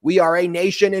 We are a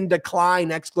nation in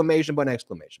decline, exclamation point,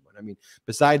 exclamation point. I mean,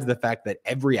 besides the fact that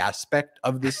every aspect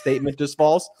of this statement is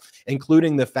false,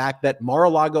 including the fact that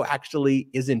Mar-a-Lago actually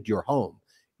isn't your home.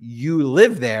 You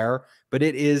live there, but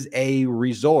it is a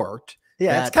resort.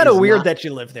 Yeah, it's kind of weird that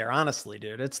you live there, honestly,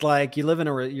 dude. It's like you live in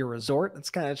your resort. It's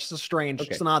just a strange,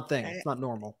 it's an odd thing. It's not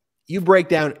normal. You break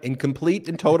down in complete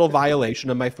and total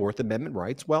violation of my Fourth Amendment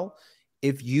rights. Well,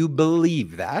 if you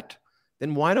believe that,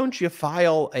 then why don't you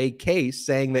file a case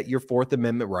saying that your Fourth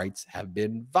Amendment rights have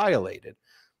been violated?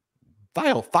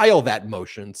 file that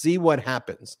motion, see what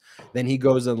happens. Then he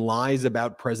goes and lies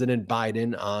about President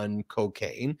Biden on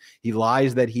cocaine. He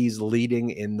lies that he's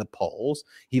leading in the polls.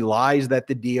 He lies that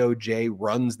the DOJ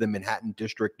runs the Manhattan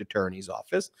District Attorney's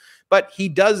Office. But he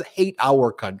does hate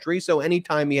our country. So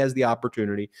anytime he has the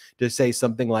opportunity to say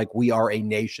something like we are a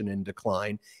nation in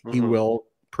decline, he will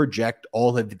project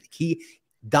all of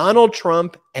Donald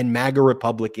Trump and MAGA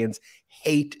Republicans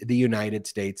hate the United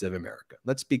States of America.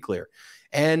 Let's be clear.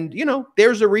 And, you know,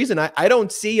 there's a reason I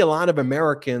don't see a lot of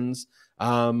Americans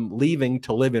leaving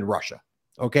to live in Russia,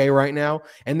 okay, right now.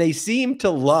 And they seem to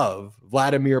love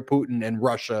Vladimir Putin and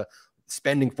Russia,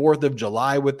 spending 4th of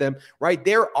July with them, right?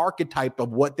 Their archetype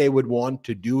of what they would want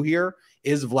to do here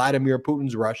is Vladimir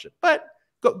Putin's Russia. But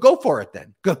go for it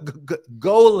then.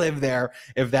 Go live there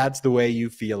if that's the way you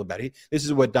feel about it. This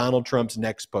is what Donald Trump's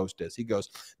next post is. He goes,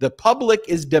 the public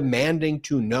is demanding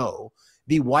to know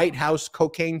the White House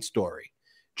cocaine story.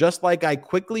 Just like I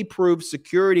quickly proved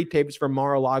security tapes from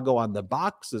Mar-a-Lago on the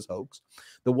boxes hoax,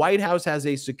 the White House has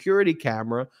a security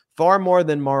camera far more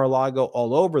than Mar-a-Lago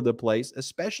all over the place,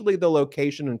 especially the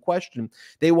location in question.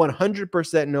 They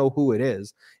 100% know who it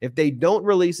is. If they don't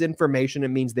release information, it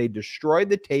means they destroyed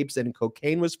the tapes and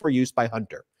cocaine was for use by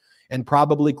Hunter and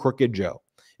probably Crooked Joe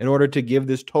in order to give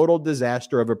this total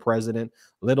disaster of a president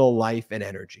little life and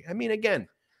energy. I mean, again,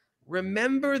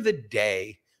 remember the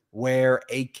day where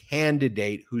a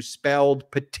candidate who spelled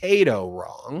potato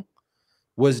wrong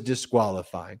was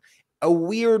disqualifying. A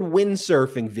weird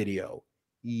windsurfing video.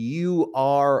 You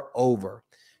are over.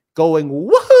 Going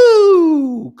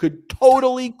woohoo could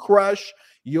totally crush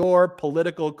your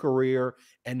political career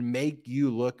and make you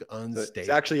look unstable. It's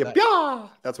actually a yeah.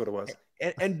 That's what it was.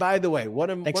 And by the way, one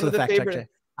of the favorite.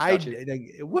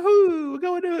 Woohoo! We're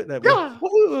going to it. Yeah.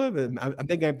 Woohoo! I'm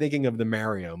thinking of the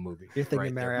Mario movie. You're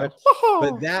thinking Mario.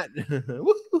 But that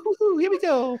woohoo, here we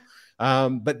go.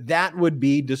 But that would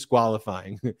be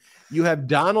disqualifying. You have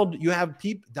Donald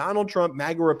Trump,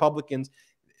 MAGA Republicans.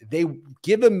 They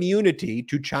give immunity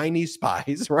to Chinese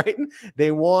spies, right? They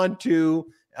want to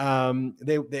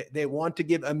they want to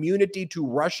give immunity to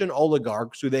Russian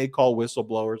oligarchs who they call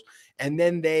whistleblowers, and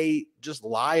then they just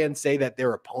lie and say that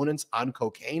they're opponents on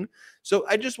cocaine. So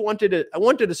I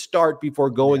wanted to start before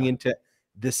going into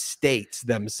the states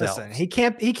themselves. Listen, he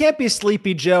can't be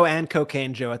Sleepy Joe and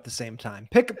Cocaine Joe at the same time.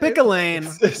 Pick a lane.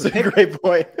 It's a great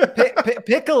point.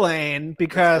 pick a lane,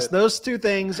 because those two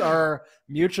things are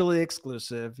mutually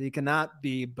exclusive. You cannot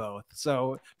be both.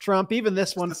 So Trump, even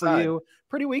this one for you,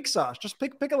 pretty weak sauce. Just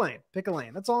pick a lane. Pick a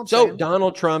lane. That's all I'm saying. So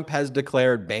Donald Trump has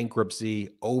declared bankruptcy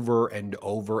over and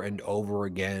over and over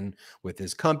again with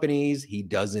his companies. He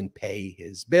doesn't pay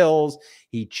his bills.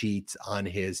 He cheats on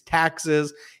his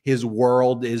taxes. His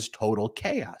world is total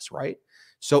chaos, right?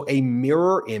 So a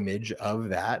mirror image of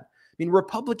that. I mean,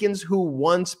 Republicans who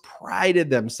once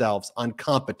prided themselves on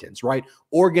competence, right?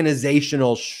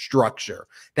 Organizational structure.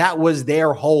 That was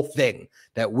their whole thing,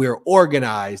 that we're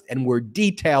organized and we're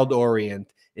detailed oriented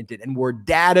and we're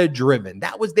data driven.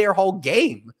 That was their whole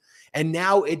game. And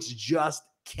now it's just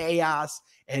chaos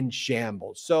and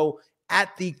shambles. So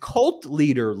at the cult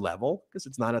leader level, because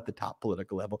it's not at the top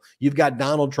political level, you've got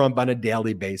Donald Trump on a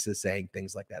daily basis saying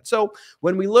things like that. So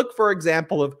when we look, for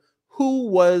example, of who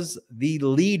was the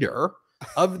leader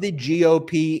of the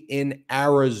GOP in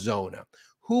Arizona,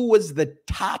 who was the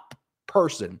top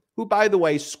person who, by the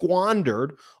way,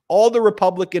 squandered all the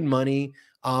Republican money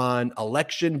on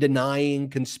election denying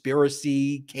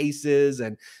conspiracy cases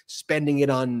and spending it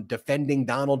on defending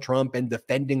Donald Trump and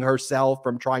defending herself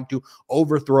from trying to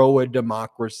overthrow a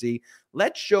democracy.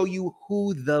 Let's show you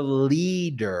who the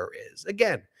leader is.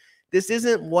 Again, this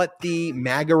isn't what the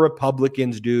MAGA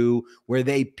Republicans do, where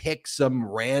they pick some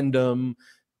random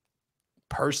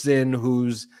person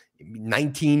who's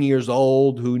 19 years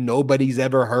old, who nobody's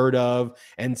ever heard of,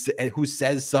 and who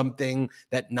says something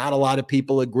that not a lot of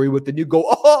people agree with. And you go,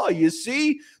 oh, you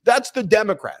see, that's the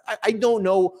Democrat. I don't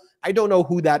know. I don't know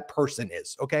who that person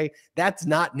is. Okay. That's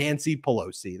not Nancy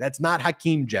Pelosi. That's not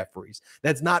Hakeem Jeffries.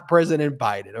 That's not President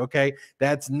Biden. Okay.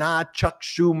 That's not Chuck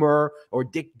Schumer or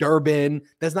Dick Durbin.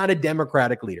 That's not a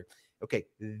Democratic leader. Okay.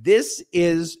 This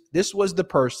was the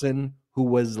person who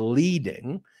was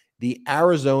leading the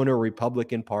Arizona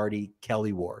Republican Party,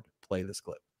 Kelly Ward. Play this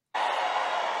clip.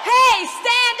 Hey,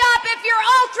 stand up if you're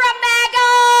ultra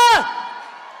mega!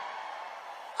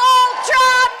 Ultra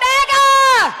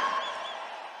mega!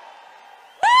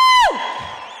 Woo!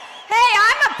 Hey,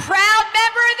 I'm a proud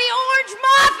member of the Orange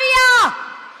Mafia!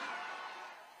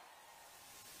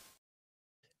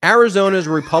 Arizona's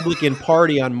Republican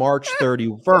Party on March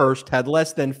 31st had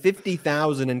less than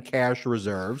 $50,000 in cash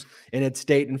reserves in its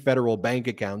state and federal bank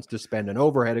accounts to spend on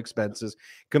overhead expenses,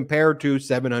 compared to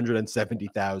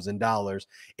 $770,000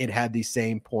 it had at the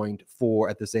same point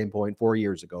 4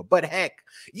 years ago. But heck,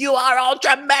 you are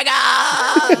ultra mega.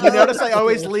 You notice I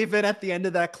always leave it at the end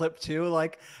of that clip too.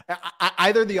 Like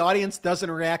either the audience doesn't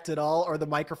react at all, or the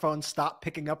microphone stopped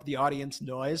picking up the audience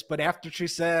noise. But after she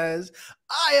says,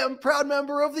 "I am proud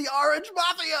member of the Orange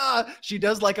Mafia," she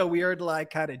does like a weird, like,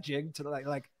 kind of jig to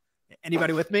like,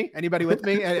 anybody with me? Anybody with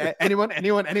me? Anyone?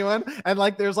 And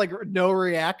like, there's like no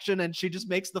reaction. And she just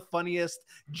makes the funniest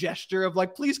gesture of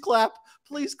like, please clap.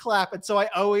 And so I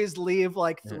always leave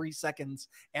like 3 seconds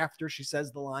after she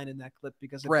says the line in that clip,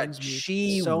 because it brings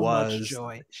me so much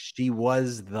joy. She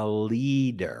was the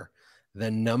leader,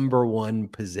 the number one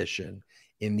position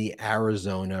in the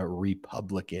Arizona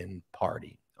Republican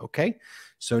Party. Okay.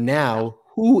 So now,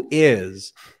 who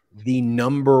is the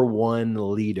number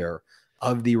one leader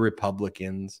of the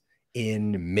Republicans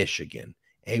in Michigan?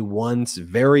 A once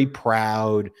very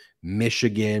proud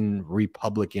Michigan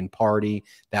Republican Party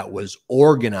that was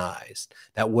organized,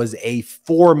 that was a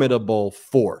formidable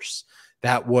force,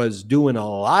 that was doing a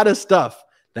lot of stuff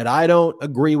that I don't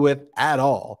agree with at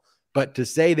all. But to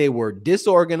say they were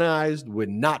disorganized would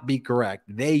not be correct.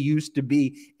 They used to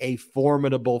be a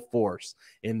formidable force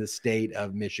in the state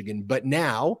of Michigan. But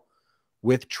now,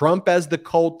 with Trump as the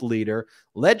cult leader,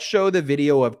 let's show the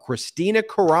video of Christina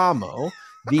Caramo,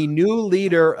 the new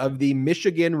leader of the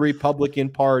Michigan Republican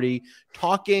Party,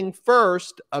 talking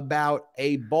first about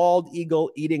a bald eagle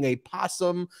eating a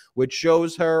possum, which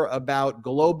shows her about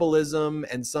globalism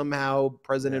and somehow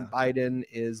President Biden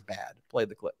is bad. Play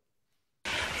the clip.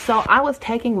 So I was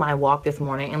taking my walk this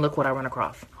morning, and look what I run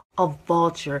across. A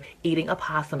vulture eating a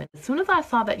possum. As soon as I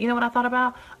saw that, you know what I thought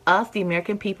about? Us, the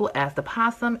American people, as the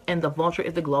possum, and the vulture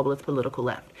is the globalist political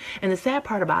left. And the sad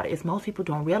part about it is most people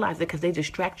don't realize it, because they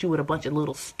distract you with a bunch of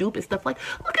little stupid stuff like,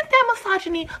 look at that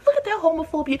misogyny, look at that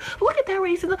homophobia, look at that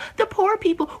racism, the poor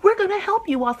people, we're going to help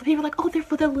you all. So people are like, oh, they're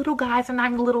for the little guys and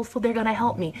I'm little, so they're going to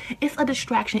help me. It's a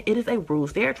distraction. It is a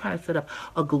ruse. They are trying to set up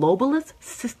a globalist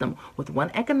system with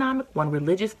one economic, one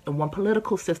religious, and one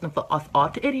political system for us all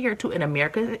to adhere to, and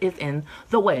America is in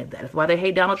the way. That is why they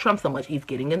hate Donald Trump so much. He's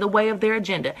getting in the way of their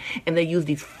agenda. And they use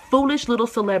these foolish little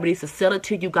celebrities to sell it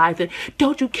to you guys that,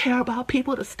 don't you care about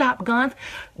people to stop guns?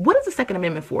 What is the Second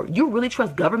Amendment for? You really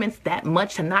trust governments that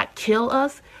much to not kill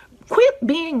us? Quit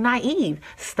being naive.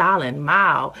 Stalin,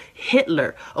 Mao,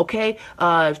 Hitler, okay,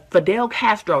 Fidel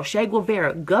Castro, Che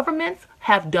Guevara. Governments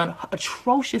have done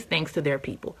atrocious things to their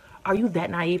people. Are you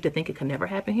that naive to think it can never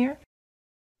happen here?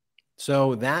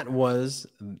 So that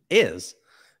is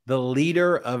the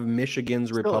leader of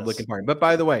Michigan's Republican Party. But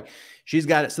by the way, she's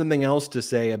got something else to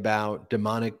say about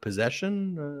demonic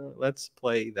possession. Let's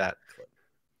play that clip.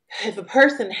 If a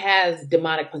person has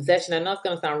demonic possession, I know it's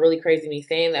going to sound really crazy me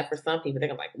saying that for some people. They're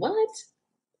going to be like, what?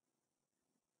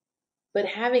 But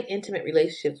having intimate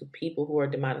relationships with people who are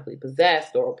demonically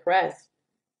possessed or oppressed,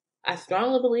 I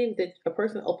strongly believe that a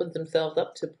person opens themselves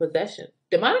up to possession.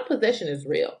 Demonic possession is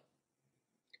real.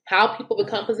 How people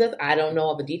become possessed, I don't know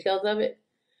all the details of it.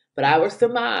 But I would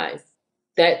surmise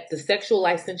that the sexual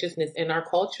licentiousness in our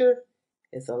culture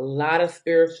is a lot of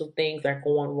spiritual things that are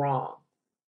going wrong.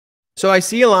 So I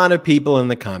see a lot of people in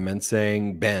the comments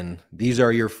saying, Ben, these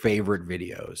are your favorite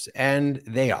videos. And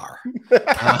they are.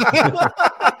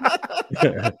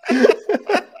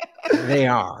 They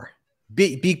are.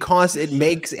 Because it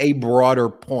makes a broader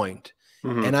point.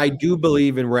 Mm-hmm. And I do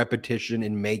believe in repetition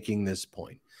in making this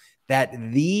point, that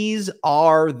these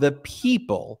are the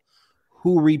people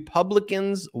who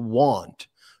Republicans want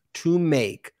to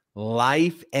make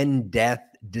life and death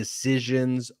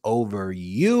decisions over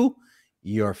you,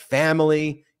 your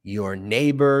family, your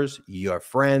neighbors, your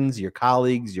friends, your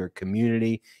colleagues, your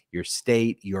community, your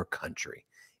state, your country.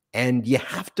 And you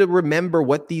have to remember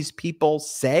what these people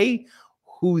say,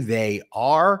 who they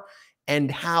are,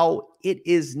 and how it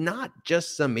is not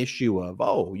just some issue of,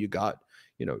 oh, you got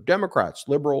Democrats,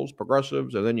 liberals,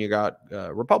 progressives, and then you got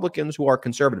Republicans who are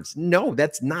conservatives. No,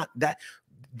 that's not that.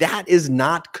 That is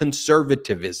not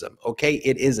conservatism. Okay,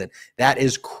 it isn't. That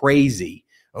is crazy.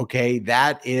 Okay,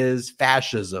 that is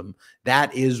fascism.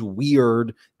 That is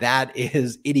weird. That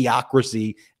is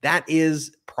idiocracy. That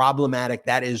is problematic.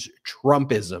 That is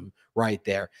Trumpism right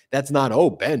there. That's not, oh,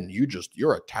 Ben,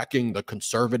 you're attacking the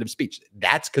conservative speech.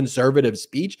 That's conservative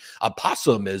speech. A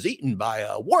possum is eaten by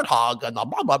a warthog and blah,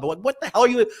 blah, blah. What the hell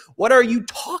what are you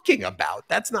talking about?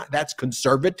 That's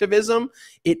conservatism.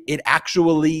 It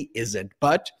actually isn't.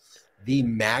 But the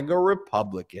MAGA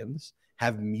Republicans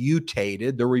have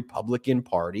mutated the Republican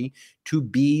Party to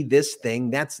be this thing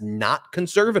that's not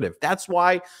conservative. That's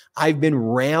why I've been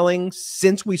railing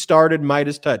since we started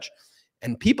MeidasTouch.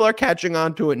 And people are catching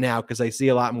on to it now because I see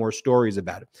a lot more stories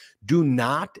about it. Do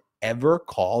not ever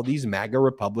call these MAGA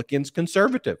Republicans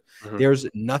conservative. There's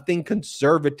nothing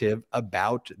conservative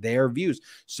about their views.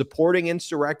 Supporting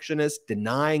insurrectionists,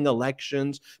 denying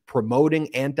elections,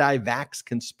 promoting anti-vax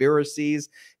conspiracies,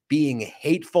 being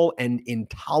hateful and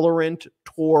intolerant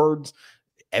towards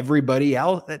everybody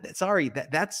else.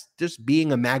 That's just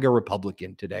being a MAGA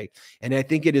Republican today. And I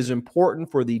think it is important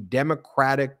for the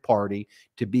Democratic Party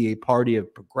to be a party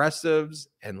of progressives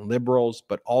and liberals,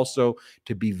 but also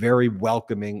to be very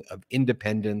welcoming of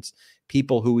independents,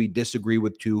 people who we disagree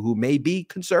with too, who may be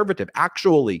conservative,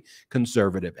 actually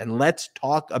conservative. And let's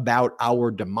talk about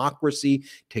our democracy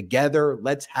together.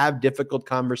 Let's have difficult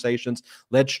conversations.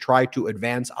 Let's try to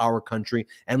advance our country,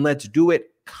 and let's do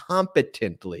it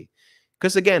competently.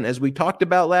 Because again, as we talked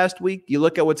about last week, you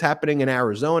look at what's happening in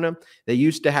Arizona. They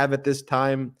used to have at this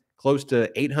time close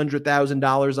to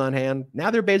 $800,000 on hand. Now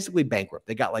they're basically bankrupt.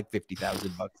 They got like $50,000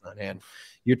 on hand.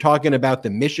 You're talking about the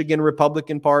Michigan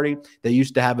Republican Party. They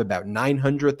used to have about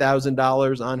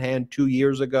 $900,000 on hand 2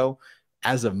 years ago.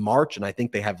 As of March, and I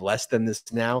think they have less than this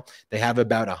now, they have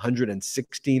about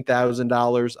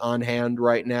 $116,000 on hand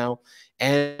right now.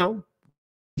 And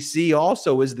see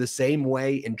also is the same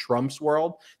way in Trump's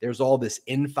world. There's all this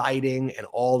infighting and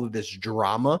all of this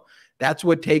drama. That's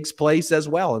what takes place as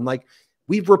well. And like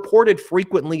we've reported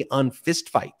frequently on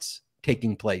fistfights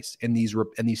taking place in these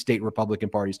state Republican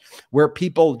parties where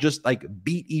people just like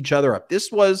beat each other up.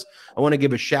 This was, I want to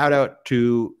give a shout out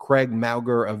to Craig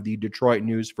Mauger of the Detroit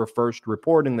News for first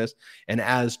reporting this. And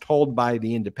as told by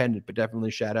the Independent, but definitely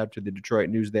shout out to the Detroit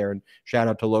News there and shout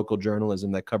out to local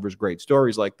journalism that covers great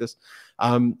stories like this.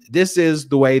 This is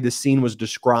the way the scene was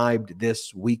described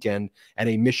this weekend at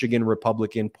a Michigan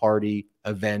Republican Party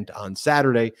event on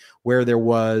Saturday, where there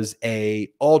was a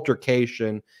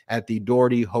altercation at the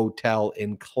Jordy Hotel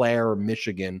in Clare,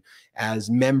 Michigan, as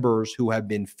members who have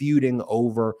been feuding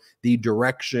over the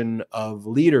direction of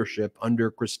leadership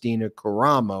under Christina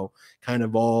Caramo kind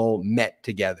of all met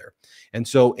together. And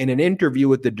so in an interview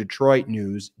with the Detroit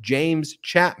News, James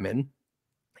Chapman,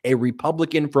 a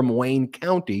Republican from Wayne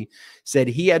County, said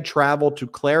he had traveled to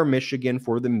Clare, Michigan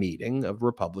for the meeting of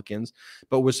Republicans,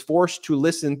 but was forced to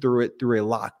listen through it through a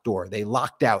locked door. They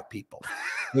locked out people.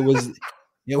 It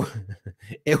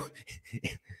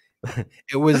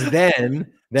was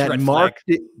then that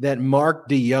Mark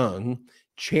DeYoung,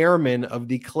 chairman of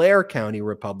the Clare County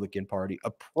Republican Party,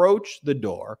 approached the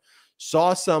door,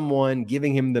 saw someone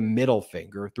giving him the middle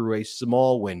finger through a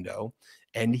small window,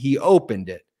 and he opened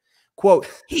it. Quote,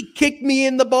 "He kicked me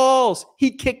in the balls.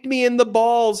 He kicked me in the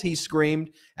balls," he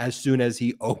screamed as soon as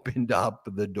he opened up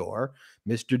the door.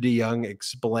 Mr. DeYoung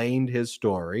explained his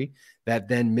story that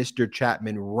then Mr.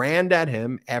 Chapman ran at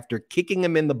him after kicking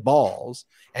him in the balls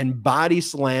and body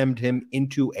slammed him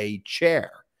into a chair.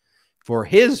 For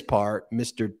his part,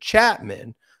 Mr.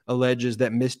 Chapman alleges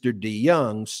that Mr.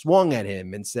 DeYoung swung at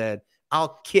him and said,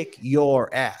 "I'll kick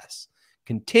your ass."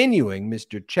 Continuing,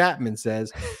 Mr. Chapman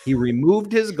says he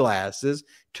removed his glasses,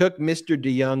 took Mr.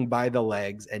 DeYoung by the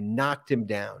legs, and knocked him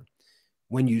down.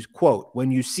 When you, quote, "When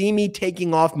you see me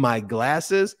taking off my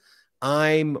glasses,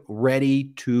 I'm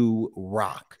ready to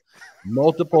rock."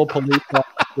 Multiple police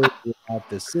officers were at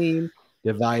the scene,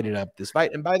 divided up this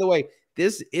fight. And by the way,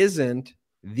 this isn't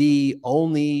the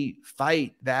only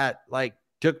fight that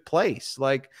took place.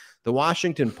 Like the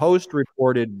Washington Post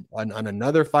reported on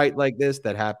another fight like this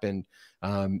that happened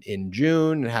in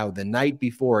June, how the night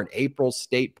before an April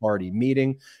state party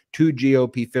meeting, 2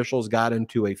 GOP officials got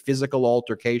into a physical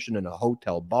altercation in a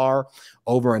hotel bar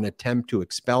over an attempt to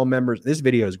expel members. This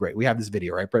video is great. We have this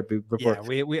video, right? Before.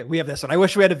 Yeah, we have this one. I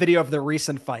wish we had a video of the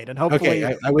recent fight, and hopefully,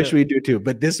 okay, I wish we do too.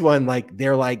 But this one,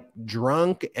 they're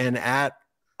drunk and at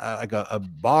a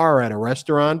bar at a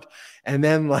restaurant, and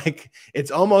then it's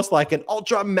almost like an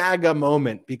ultra MAGA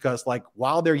moment because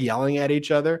while they're yelling at each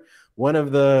other, one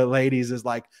of the ladies is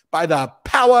like, "By the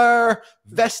power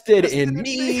vested in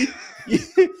me,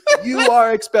 you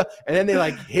are expelled." And then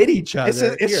they hit each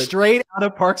other. It's straight out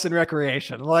of Parks and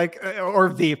Recreation, or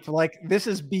Veep. This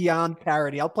is beyond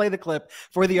parody. I'll play the clip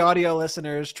for the audio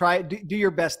listeners. Do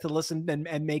your best to listen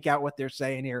and make out what they're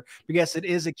saying here, because it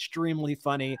is extremely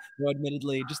funny, though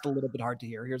admittedly just a little bit hard to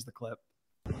hear. Here's the clip.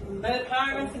 By the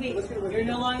power vested in me, you're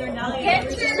no longer nullified.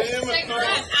 Get your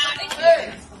cigarette out of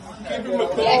here. Get your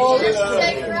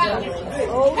cigarette.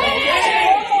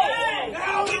 Hey!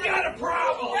 Now we got a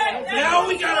problem. Now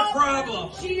we got a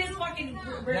problem. She is fucking.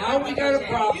 Now we got a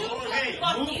problem. Hey,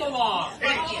 Move along.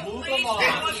 Hey, Move please, along.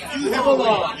 fuck you. Move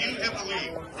along. You have to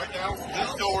leave right now.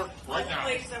 This door right now.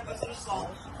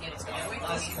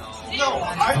 No,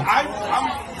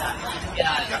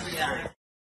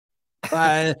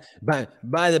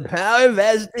 by the power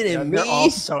vested in me. They're all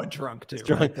so drunk too.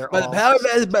 Right? By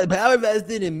the power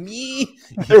vested in me.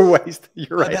 They're wasted.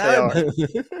 You're right. They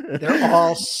are. They're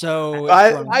all so.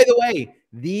 By the way,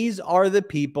 these are the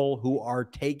people who are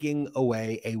taking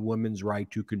away a woman's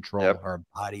right to control her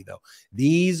body, though.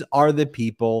 These are the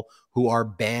people who are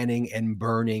banning and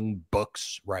burning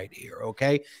books right here,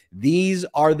 okay? These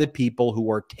are the people who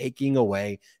are taking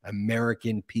away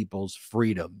American people's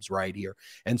freedoms right here.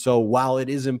 And so while it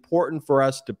is important for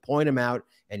us to point them out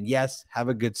and, yes, have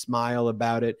a good smile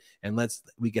about it, and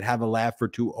we could have a laugh or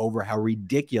two over how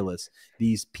ridiculous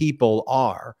these people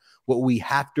are, what we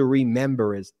have to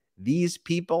remember is these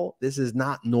people, this is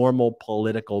not normal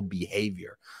political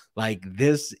behavior. Like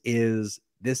this is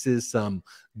some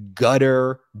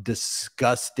gutter,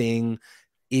 disgusting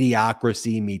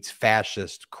idiocracy meets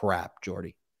fascist crap,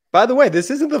 Jordy. By the way,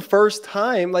 this isn't the first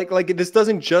time. Like this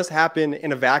doesn't just happen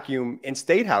in a vacuum in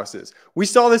state houses. We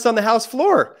saw this on the House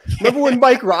floor. Remember when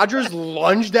Mike Rogers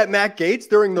lunged at Matt Gaetz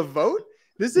during the vote?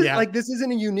 This is this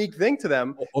isn't a unique thing to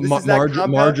them.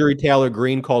 Marjorie Taylor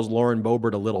Greene calls Lauren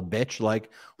Boebert a little bitch.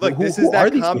 Like, look, this is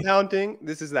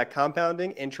that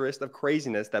compounding interest of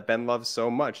craziness that Ben loves so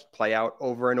much play out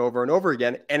over and over and over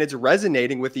again, and it's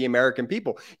resonating with the American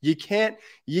people. You can't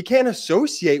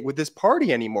associate with this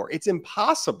party anymore. It's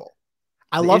impossible.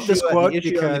 I love this quote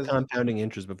because the compounding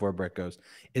interest before Brett goes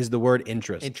is the word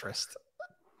interest.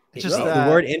 It's just the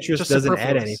word interest doesn't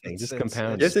add anything. Just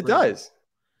compound. Yes, it does.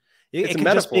 It can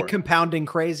just be compounding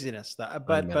craziness,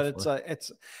 but it's.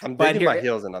 I'm digging my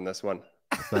heels in on this one.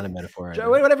 It's not a metaphor.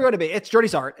 Whatever you want to be. It's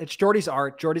Jordy's art. It's Jordy's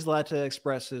art. Jordy's allowed to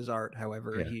express his art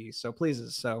however he so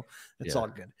pleases. So it's all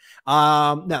good.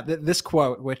 Now this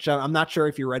quote, which I'm not sure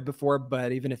if you read before,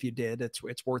 but even if you did,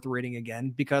 it's worth reading again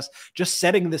because just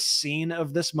setting the scene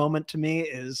of this moment to me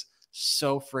is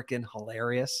so freaking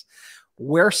hilarious.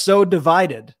 We're so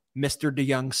divided, Mr.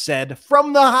 DeYoung said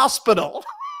from the hospital.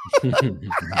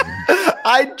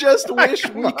 I just wish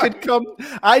we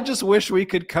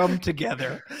could come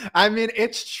together. I mean,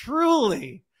 it's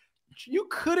truly, you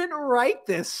couldn't write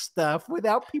this stuff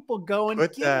without people going,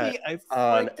 put that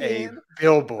on a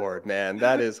billboard, man.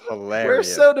 That is hilarious.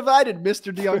 We're so divided,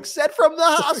 Mr. DeYoung said from the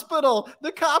hospital.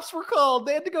 The cops were called.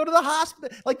 They had to go to the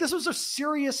hospital. Like, this was a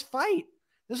serious fight.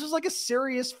 This is like a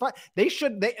serious fight. They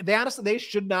honestly, they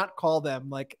should not call them,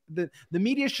 like the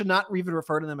media should not even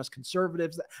refer to them as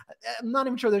conservatives. I'm not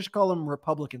even sure they should call them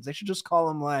Republicans. They should just call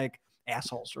them like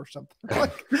assholes or something.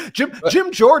 Like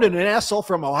Jim Jordan, an asshole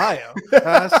from Ohio.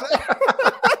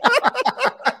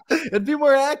 It'd be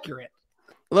more accurate.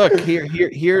 Look,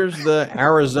 here's the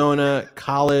Arizona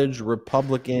College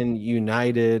Republican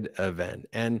United event.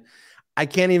 And I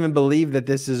can't even believe that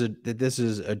this is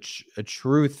a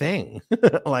true thing.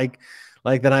 like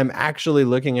that I'm actually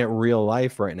looking at real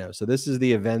life right now. So this is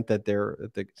the event that these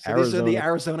are the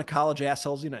Arizona College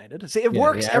Assholes United. See, it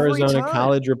works every Arizona time.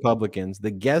 College Republicans,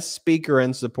 the guest speaker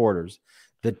and supporters,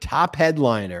 the top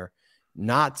headliner,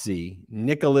 Nazi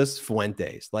Nicholas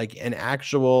Fuentes, like an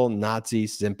actual Nazi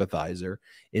sympathizer,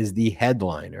 is the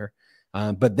headliner.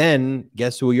 But then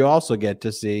guess who you also get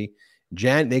to see?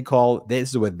 This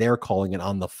is what they're calling it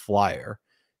on the flyer.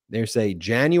 They say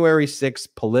January 6th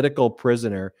political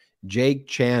prisoner Jake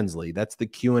Chansley. That's the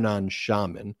QAnon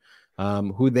shaman,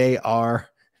 who they are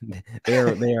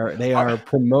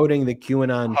promoting the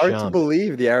QAnon. Hard shaman. to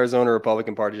believe the Arizona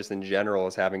Republican Party just in general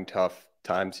is having tough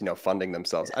times, funding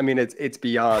themselves. I mean, it's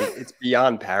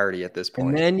beyond parody at this point.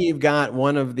 And then you've got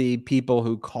one of the people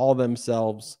who call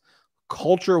themselves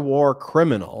culture war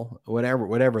criminal,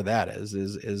 whatever that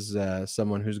is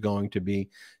someone who's going to be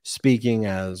speaking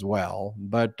as well.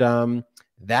 But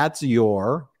that's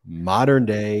your modern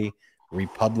day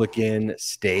Republican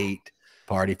state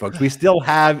party, folks. We still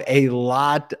have a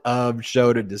lot of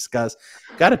show to discuss.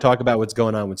 Got to talk about what's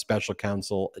going on with special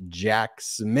counsel Jack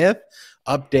Smith,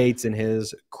 updates in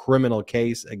his criminal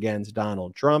case against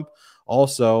Donald Trump.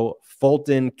 Also,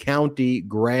 Fulton County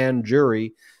grand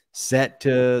jury set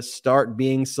to start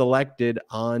being selected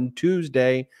on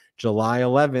Tuesday, July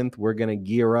 11th. We're going to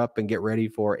gear up and get ready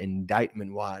for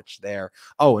indictment watch there.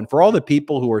 Oh, and for all the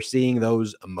people who are seeing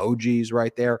those emojis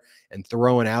right there and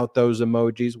throwing out those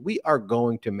emojis. We are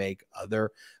going to make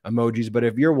other emojis. But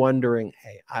if you're wondering,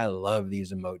 hey, I love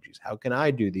these emojis, how can I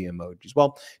do the emojis?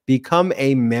 Well, become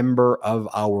a member of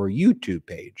our YouTube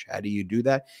page. How do you do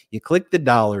that? You click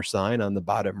the $sign on the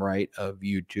bottom right of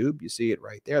YouTube. You see it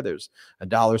right there. There's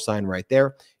a $sign right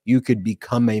there. You could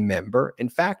become a member. In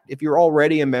fact, if you're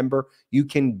already a member, you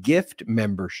can gift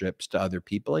memberships to other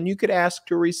people, and you could ask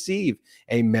to receive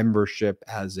a membership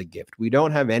as a gift. We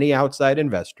don't have any outside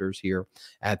investors here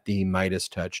at the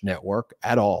MeidasTouch Network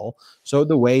at all. So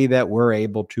the way that we're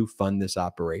able to fund this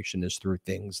operation is through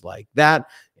things like that.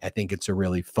 I think it's a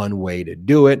really fun way to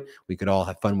do it. We could all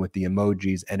have fun with the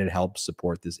emojis, and it helps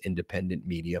support this independent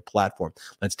media platform.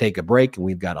 Let's take a break, and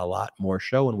we've got a lot more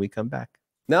show when we come back.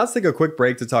 Now let's take a quick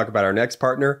break to talk about our next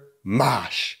partner,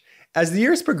 Mosh. As the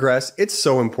years progress, it's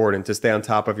so important to stay on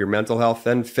top of your mental health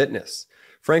and fitness.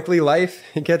 Frankly, life,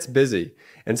 it gets busy,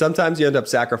 and sometimes you end up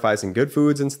sacrificing good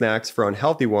foods and snacks for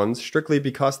unhealthy ones strictly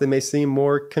because they may seem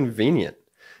more convenient.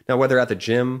 Now, whether at the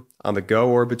gym, on the go,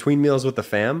 or between meals with the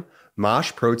fam,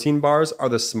 Mosh protein bars are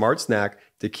the smart snack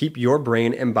to keep your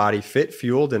brain and body fit,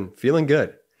 fueled, and feeling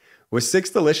good. With 6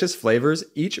 delicious flavors,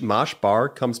 each Mosh bar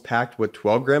comes packed with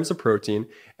 12 grams of protein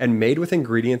and made with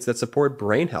ingredients that support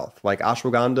brain health like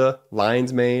ashwagandha,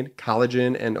 lion's mane,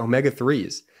 collagen, and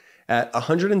omega-3s. At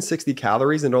 160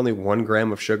 calories and only 1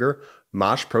 gram of sugar,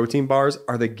 Mosh protein bars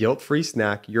are the guilt-free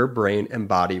snack your brain and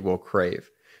body will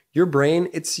crave. Your brain,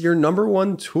 it's your number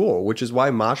one tool, which is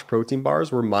why Mosh protein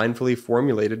bars were mindfully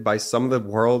formulated by some of the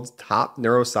world's top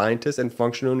neuroscientists and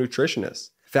functional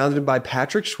nutritionists. Founded by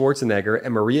Patrick Schwarzenegger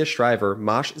and Maria Shriver,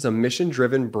 Mosh is a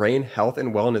mission-driven brain health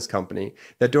and wellness company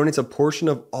that donates a portion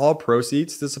of all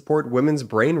proceeds to support women's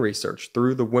brain research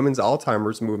through the Women's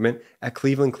Alzheimer's Movement at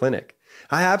Cleveland Clinic.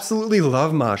 I absolutely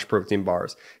love Mosh protein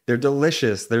bars. They're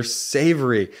delicious, they're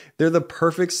savory, they're the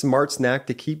perfect smart snack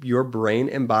to keep your brain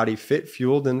and body fit,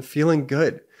 fueled, and feeling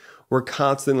good. We're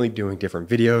constantly doing different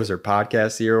videos or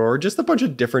podcasts here, or just a bunch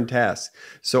of different tasks.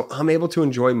 So I'm able to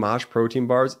enjoy Mosh protein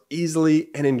bars easily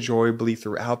and enjoyably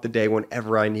throughout the day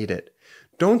whenever I need it.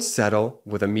 Don't settle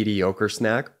with a mediocre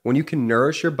snack when you can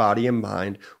nourish your body and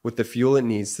mind with the fuel it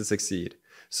needs to succeed.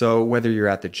 So whether you're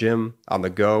at the gym, on the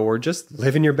go, or just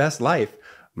living your best life,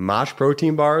 Mosh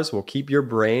protein bars will keep your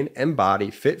brain and body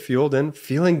fit, fueled, and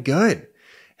feeling good.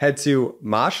 Head to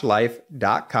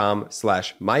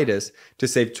moshlife.com/Meidas to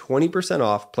save 20%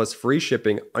 off plus free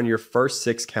shipping on your first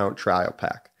 6-count trial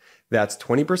pack. That's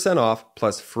 20% off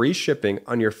plus free shipping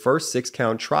on your first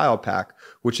 6-count trial pack,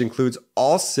 which includes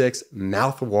all 6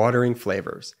 mouth-watering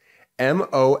flavors.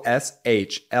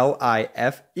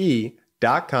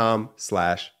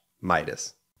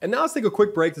 moshlife.com/Meidas. And now let's take a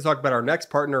quick break to talk about our next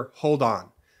partner, Hold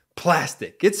On.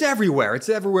 Plastic. It's everywhere. It's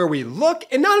everywhere we look,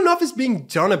 and not enough is being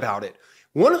done about it.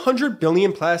 100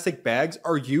 billion plastic bags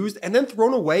are used and then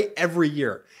thrown away every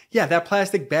year. Yeah, that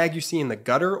plastic bag you see in the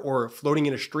gutter or floating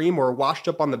in a stream or washed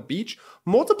up on the beach,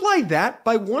 multiply that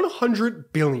by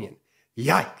 100 billion.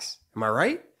 Yikes. Am I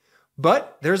right?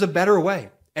 But there's a better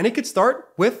way, and it could start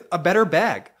with a better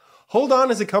bag. Hold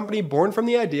On is a company born from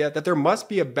the idea that there must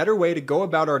be a better way to go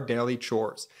about our daily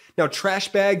chores. Now,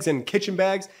 trash bags and kitchen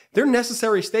bags, they're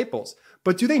necessary staples,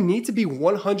 but do they need to be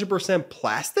 100%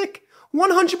 plastic?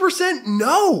 100%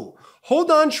 no! Hold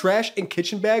On trash and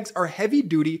kitchen bags are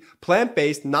heavy-duty,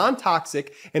 plant-based,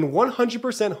 non-toxic, and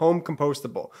 100% home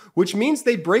compostable, which means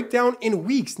they break down in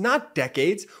weeks, not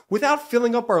decades, without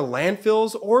filling up our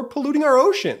landfills or polluting our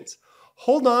oceans.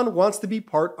 Hold On wants to be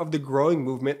part of the growing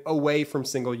movement away from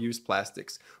single-use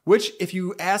plastics, which, if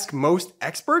you ask most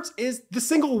experts, is the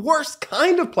single worst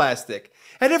kind of plastic.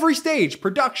 At every stage,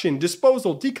 production,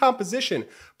 disposal, decomposition,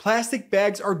 plastic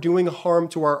bags are doing harm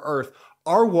to our earth,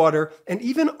 our water, and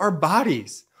even our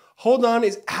bodies. Hold On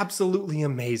is absolutely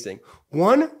amazing.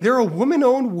 1, they're a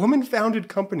woman-owned, woman-founded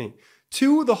company.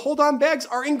 2, the Hold On bags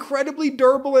are incredibly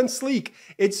durable and sleek.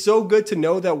 It's so good to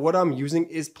know that what I'm using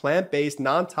is plant-based,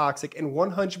 non-toxic, and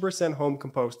 100% home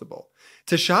compostable.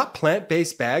 To shop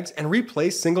plant-based bags and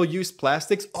replace single-use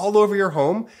plastics all over your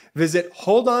home, visit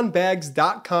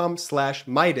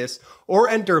holdonbags.com/Meidas or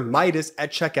enter Meidas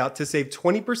at checkout to save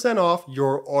 20% off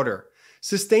your order.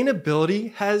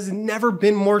 Sustainability has never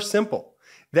been more simple.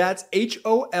 That's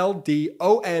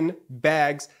HOLDON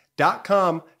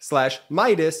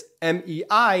bags.com/Meidas,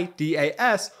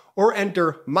 MEIDAS, or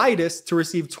enter Meidas to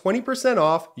receive 20%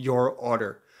 off your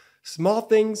order. Small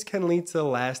things can lead to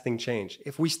lasting change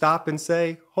if we stop and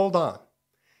say, hold on.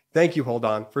 Thank you, Hold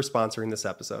On, for sponsoring this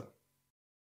episode.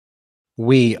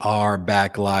 We are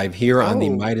back live here on the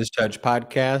Oh. MeidasTouch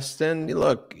Podcast. And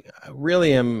look, I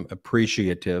really am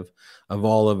appreciative of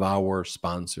all of our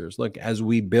sponsors. Look, as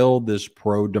we build this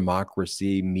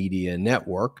pro-democracy media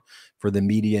network, for the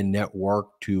media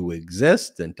network to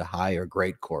exist and to hire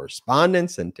great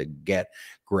correspondents and to get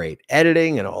great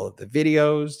editing and all of the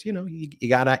videos, you know, you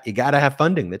gotta have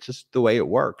funding. That's just the way it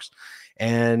works.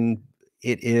 And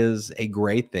it is a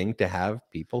great thing to have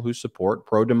people who support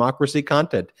pro-democracy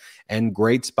content and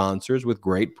great sponsors with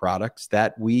great products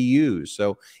that we use.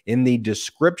 So in the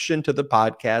description to the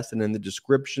podcast and in the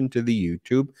description to the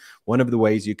YouTube, one of the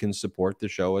ways you can support the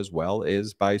show as well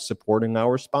is by supporting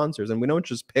our sponsors. And we don't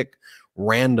just pick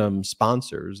random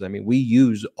sponsors. I mean, we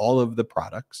use all of the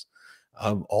products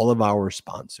of all of our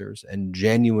sponsors and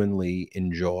genuinely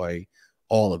enjoy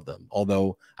all of them.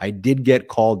 Although I did get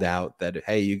called out that,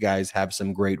 hey, you guys have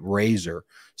some great razor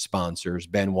sponsors.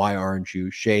 Ben, why aren't you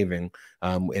shaving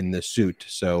in the suit?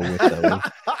 So with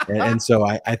and so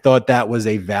I thought that was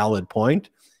a valid point.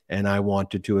 And I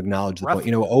wanted to acknowledge the point.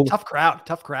 You know, tough crowd.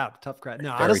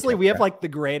 No, honestly, we have like the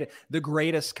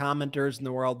greatest commenters in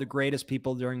the world, the greatest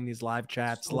people during these live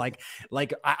chats. Like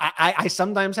I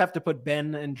sometimes have to put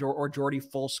Ben and Jordy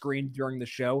full screen during the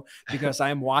show because I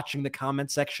am watching the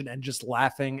comment section and just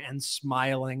laughing and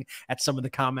smiling at some of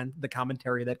the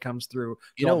commentary that comes through.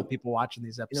 You know, all the people watching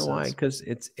these episodes. You know why? Because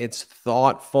it's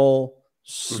thoughtful,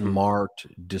 smart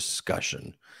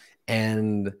discussion,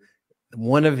 and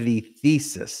one of the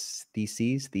thesis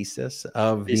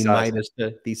of the Midas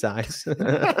thesis.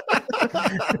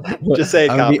 Just say it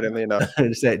confidently enough.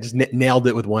 Just nailed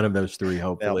it with one of those three,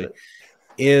 hopefully,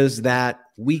 is that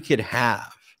we could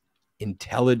have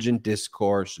intelligent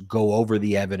discourse, go over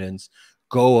the evidence,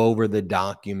 go over the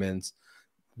documents.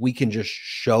 We can just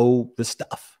show the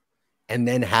stuff and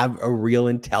then have a real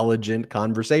intelligent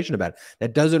conversation about it.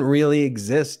 That doesn't really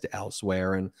exist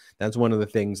elsewhere. And that's one of the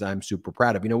things I'm super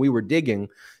proud of. You know, we were digging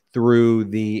through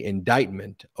the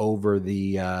indictment over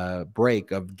the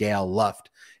break of Gail Luft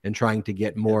and trying to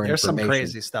get more information. There's some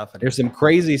crazy stuff in There's some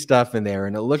crazy stuff in there.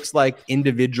 And it looks like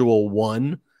individual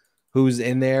one who's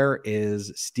in there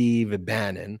is Steve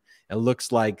Bannon. It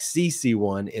looks like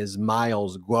CC1 is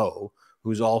Miles Guo,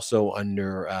 who's also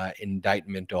under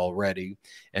indictment already.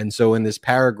 And so in this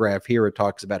paragraph here, it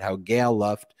talks about how Gail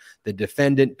Luft, the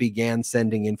defendant, began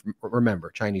sending,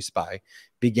 remember, Chinese spy,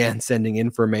 began sending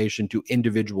information to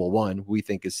individual one, who we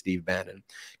think is Steve Bannon,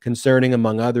 concerning,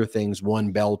 among other things,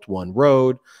 One Belt, One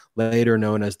Road, later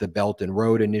known as the Belt and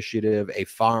Road Initiative, a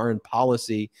foreign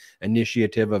policy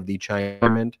initiative of the China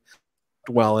government,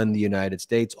 while in the United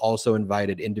States, also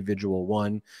invited individual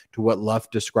one to what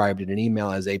Luft described in an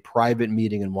email as a private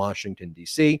meeting in Washington,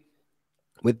 D.C.,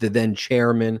 with the then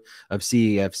chairman of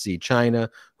CEFC China,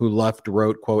 who Luft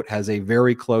wrote, quote, has a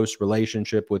very close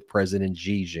relationship with President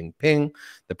Xi Jinping,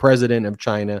 the president of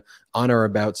China. On or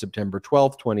about September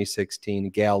 12, 2016,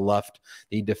 Gail Luft,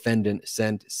 the defendant,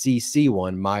 sent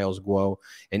CC1, Miles Guo,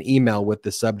 an email with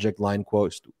the subject line,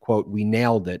 quote, we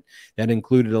nailed it, that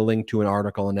included a link to an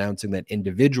article announcing that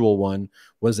individual one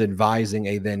was advising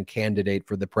a then candidate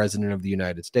for the president of the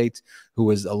United States, who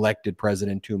was elected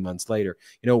president 2 months later.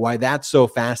 You know, why that's so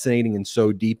fascinating and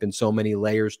so deep and so many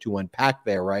layers to unpack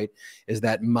there, right, is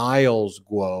that Miles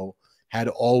Guo had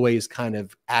always kind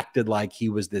of acted like he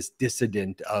was this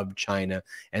dissident of China.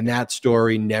 And that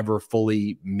story never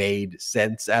fully made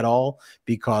sense at all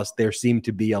because there seemed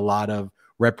to be a lot of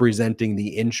representing the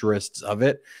interests of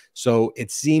it. So it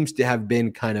seems to have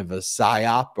been kind of a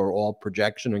psyop or all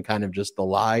projection and kind of just the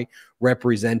lie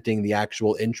representing the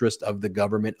actual interest of the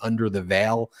government under the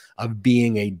veil of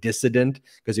being a dissident.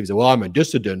 Because he was, well, I'm a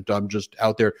dissident. I'm just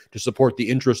out there to support the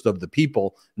interest of the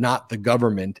people, not the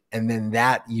government. And then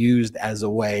that used as a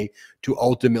way to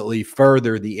ultimately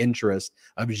further the interest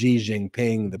of Xi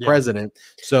Jinping, the president.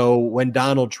 So when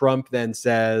Donald Trump then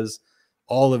says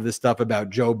all of this stuff about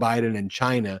Joe Biden and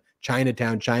China,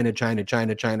 Chinatown,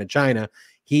 China,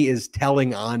 he is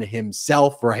telling on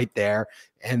himself right there.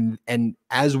 And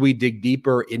as we dig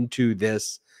deeper into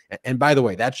this, and by the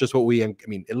way, that's just what I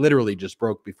mean, it literally just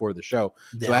broke before the show.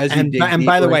 Yeah. So as and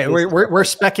by the way, we're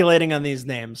speculating on these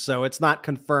names, so it's not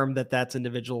confirmed that that's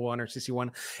individual one or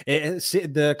CC1.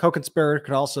 The co-conspirator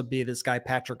could also be this guy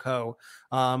Patrick Ho,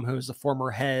 who's the former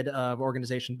head of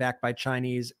organization backed by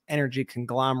Chinese energy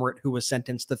conglomerate, who was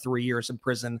sentenced to 3 years in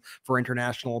prison for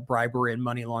international bribery and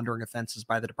money laundering offenses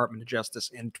by the Department of Justice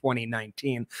in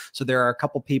 2019. So there are a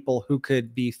couple people who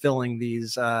could be filling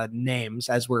these names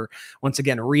as we're once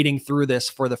again reading through this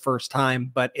for the first time.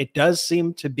 But it does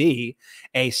seem to be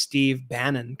a Steve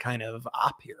Bannon kind of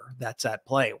op here that's at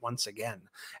play once again.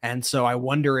 And so I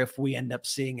wonder if we end up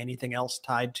seeing anything else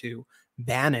tied to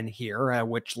Bannon here,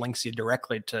 which links you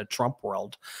directly to Trump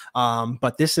world.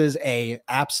 But this is a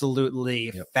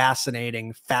absolutely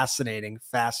fascinating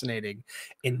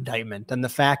indictment. And the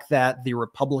fact that the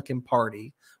Republican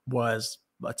Party was,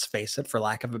 let's face it, for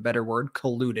lack of a better word,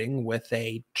 colluding with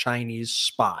a Chinese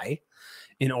spy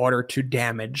in order to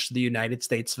damage the United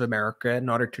States of America, in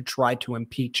order to try to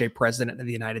impeach a president of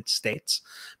the United States.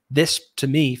 This, to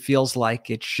me, feels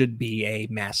like it should be a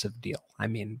massive deal. I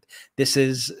mean, this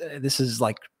is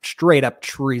like straight up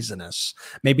treasonous.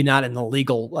 Maybe not in the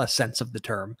legal sense of the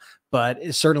term,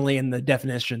 but certainly in the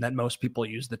definition that most people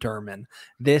use the term in.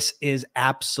 This is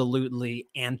absolutely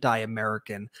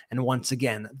anti-American. And once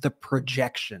again, the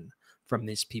projection from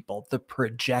these people, the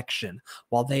projection,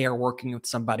 while they are working with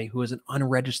somebody who is an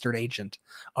unregistered agent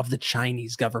of the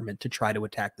Chinese government to try to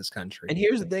attack this country. And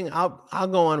here's the thing, I'll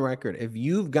go on record. If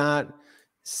you've got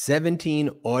 17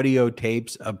 audio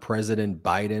tapes of President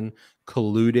Biden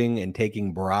colluding and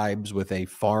taking bribes with a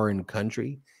foreign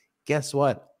country, guess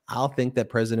what? I'll think that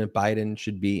President Biden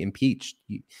should be impeached.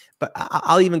 But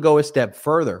I'll even go a step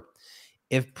further.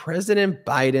 If President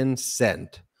Biden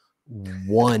sent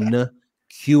one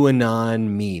QAnon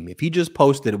meme, if he just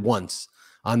posted it once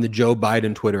on the Joe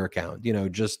Biden Twitter account,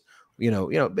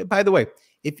 by the way,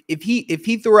 if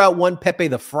he threw out one Pepe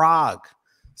the Frog,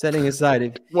 setting aside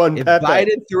if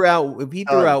Biden threw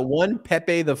out one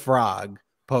Pepe the Frog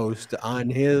post on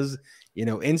his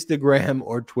Instagram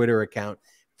or Twitter account,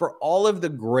 for all of the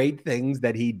great things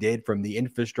that he did, from the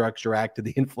Infrastructure Act to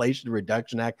the Inflation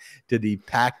Reduction Act to the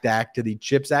PACT Act to the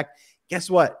CHIPS Act, guess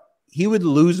what? He would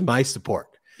lose my support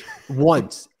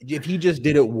once. If he just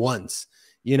did it once,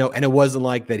 and it wasn't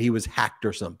like that he was hacked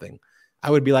or something, I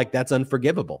would be like, that's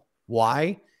unforgivable.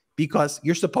 Why? Because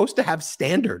you're supposed to have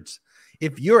standards.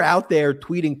 If you're out there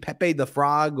tweeting Pepe the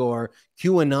Frog or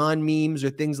QAnon memes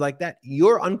or things like that,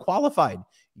 you're unqualified.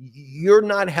 You're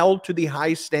not held to the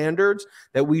high standards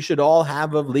that we should all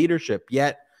have of leadership.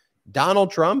 Yet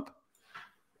Donald Trump,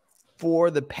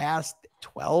 for the past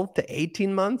 12 to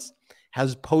 18 months,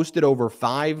 has posted over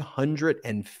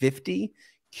 550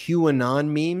 QAnon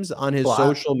memes on his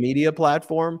social media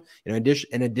platform. In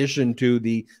addition to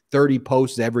the 30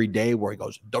 posts every day where he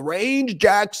goes, deranged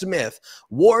Jack Smith,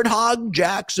 warthog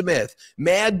Jack Smith,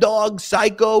 mad dog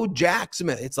psycho Jack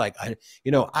Smith. It's like,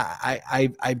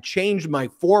 I've changed my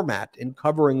format in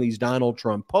covering these Donald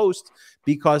Trump posts,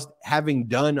 because having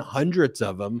done hundreds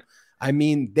of them, I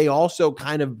mean, they also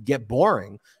kind of get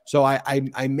boring. So I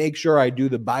make sure I do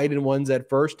the Biden ones at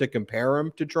first to compare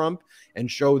him to Trump and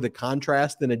show the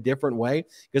contrast in a different way.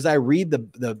 Because I read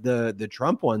the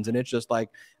Trump ones and it's just like,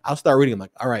 I'll start reading them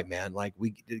like, all right, man, like,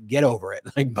 we get over it.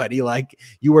 Like, buddy, like,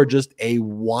 you are just a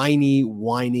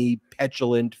whiny,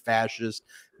 petulant fascist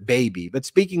baby. But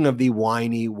speaking of the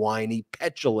whiny,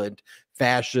 petulant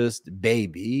fascist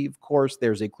baby, of course,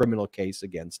 there's a criminal case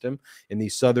against him in the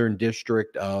Southern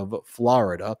District of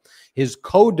Florida. His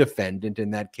co-defendant in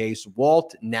that case,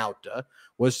 Walt Nauta,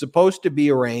 was supposed to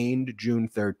be arraigned June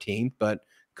 13th, but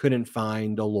couldn't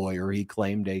find a lawyer. He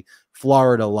claimed a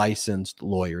Florida licensed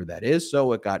lawyer, that is,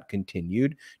 so it got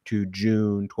continued to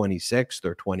June 26th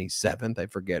or 27th. I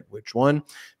forget which one.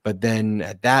 But then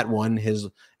at that one, his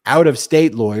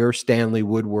out-of-state lawyer, Stanley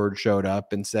Woodward, showed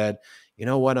up and said, you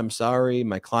know what, I'm sorry,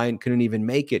 my client couldn't even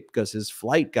make it because his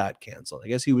flight got canceled. I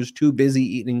guess he was too busy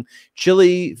eating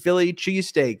chili Philly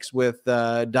cheesesteaks with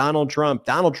Donald Trump.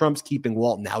 Donald Trump's keeping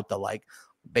Walt Nauta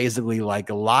basically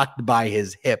locked by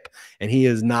his hip, and he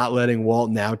is not letting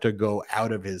Walt Nauta go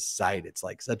out of his sight. It's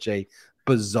like such a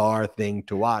bizarre thing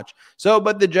to watch. So,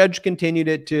 but the judge continued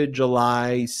it to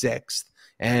July 6th,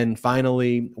 and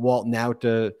finally Walt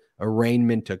Nauta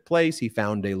arraignment took place. He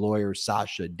found a lawyer,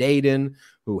 Sasha Dayton,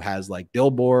 who has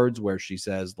billboards where she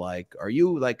says are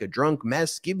you like a drunk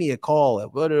mess? Give me a call.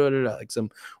 Like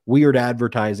some weird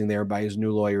advertising there by his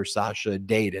new lawyer, Sasha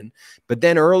Dayton. But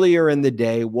then earlier in the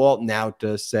day, Walt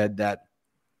Nauta said that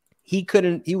he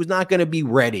was not going to be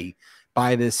ready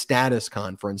by this status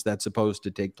conference that's supposed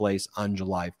to take place on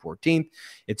July 14th.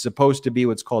 It's supposed to be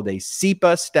what's called a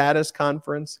CIPA status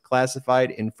conference,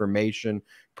 Classified Information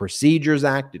Procedures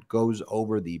Act. It goes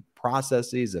over the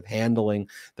processes of handling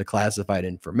the classified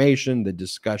information, the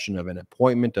discussion of an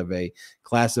appointment of a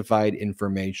classified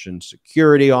information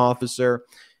security officer.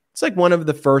 It's like one of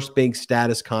the first big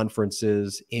status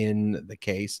conferences in the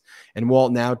case. And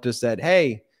Walt Nauta said,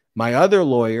 hey, my other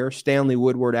lawyer, Stanley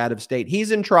Woodward, out of state,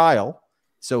 he's in trial,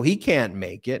 so he can't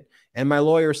make it. And my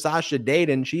lawyer, Sasha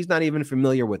Dayton, she's not even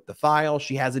familiar with the file.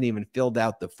 She hasn't even filled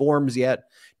out the forms yet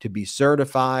to be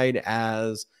certified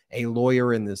as a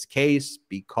lawyer in this case,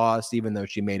 because even though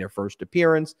she made her first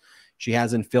appearance, She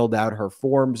hasn't filled out her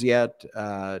forms yet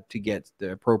to get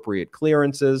the appropriate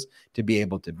clearances to be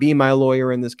able to be my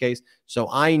lawyer in this case. So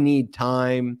I need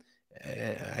time.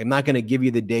 I'm not going to give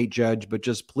you the date, Judge, but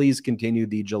just please continue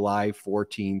the July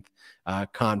 14th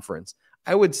conference.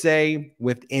 I would say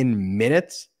within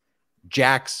minutes,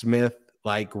 Jack Smith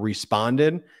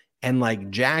responded,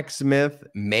 and Jack Smith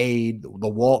made the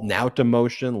Walt Nauta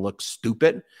motion look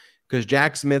stupid, because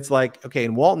Jack Smith's okay,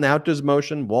 in Walt Nauta's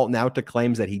motion, Walt Nauta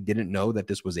claims that he didn't know that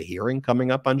this was a hearing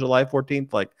coming up on July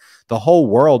 14th. The whole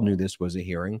world knew this was a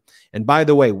hearing. And by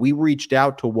the way, we reached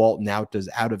out to Walt Nauta's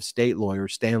out-of-state lawyer,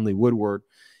 Stanley Woodward,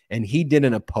 and he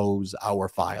didn't oppose our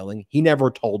filing. He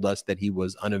never told us that he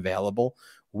was unavailable.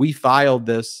 We filed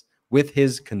this with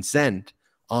his consent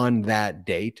on that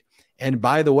date. And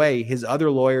by the way, his other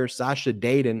lawyer, Sasha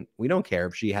Dayton, we don't care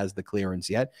if she has the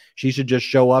clearance yet. She should just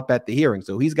show up at the hearing.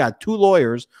 So he's got two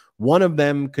lawyers. One of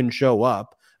them can show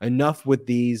up. Enough with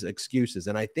these excuses.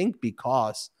 And I think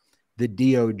because the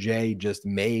DOJ just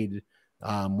made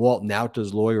Walt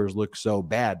Nauta's lawyers look so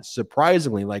bad,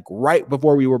 surprisingly, right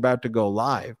before we were about to go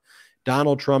live,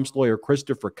 Donald Trump's lawyer,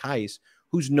 Christopher Kise,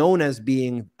 who's known as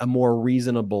being a more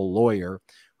reasonable lawyer,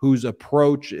 whose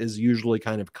approach is usually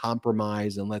kind of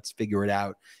compromise and let's figure it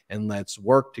out and let's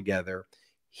work together.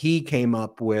 He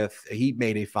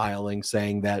made a filing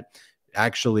saying that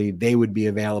actually they would be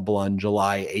available on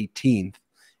July 18th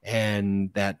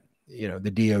and that,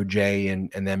 the DOJ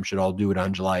and them should all do it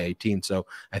on July 18th. So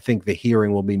I think the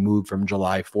hearing will be moved from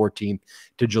July 14th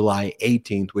to July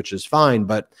 18th, which is fine.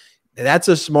 But that's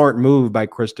a smart move by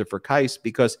Christopher Kise,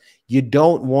 because you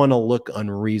don't want to look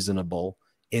unreasonable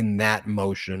in that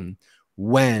motion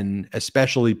when,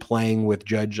 especially playing with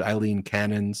Judge Eileen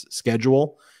Cannon's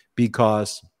schedule,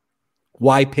 because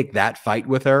why pick that fight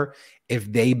with her if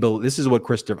they this is what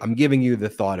I'm giving you the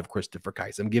thought of Christopher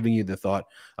Kise. I'm giving you the thought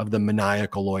of the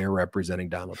maniacal lawyer representing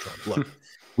Donald Trump. Look,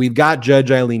 we've got Judge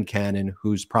Eileen Cannon,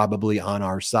 who's probably on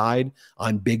our side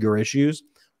on bigger issues.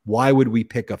 Why would we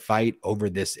pick a fight over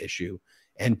this issue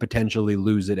and potentially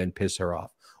lose it and piss her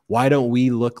off? Why don't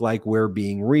we look like we're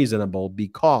being reasonable?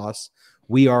 Because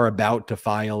we are about to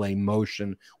file a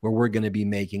motion where we're going to be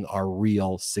making our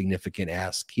real significant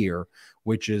ask here,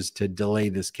 which is to delay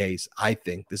this case. I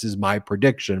think this is my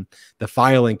prediction. The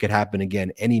filing could happen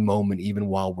again any moment, even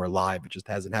while we're live. It just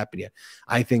hasn't happened yet.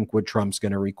 I think what Trump's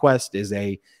going to request is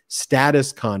a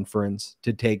status conference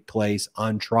to take place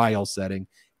on trial setting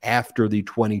after the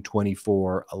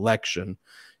 2024 election.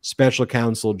 Special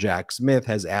counsel Jack Smith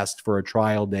has asked for a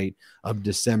trial date of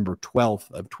December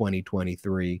 12th of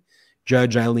 2023.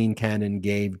 Judge Eileen Cannon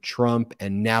gave Trump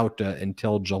and Nauta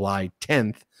until July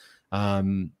 10th,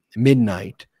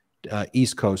 midnight,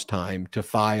 East Coast time, to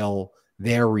file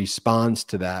their response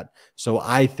to that. So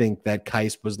I think that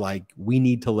Kise was like, we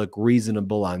need to look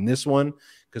reasonable on this one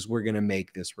because we're going to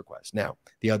make this request. Now,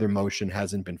 the other motion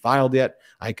hasn't been filed yet.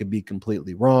 I could be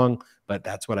completely wrong, but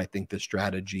that's what I think the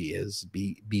strategy is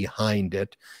behind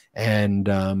it. And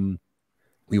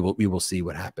we will see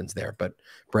what happens there. But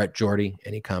Brett, Jordy,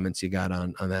 any comments you got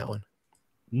on that one?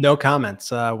 No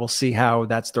comments. We'll see how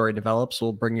that story develops.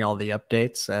 We'll bring you all the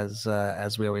updates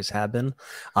as we always have been.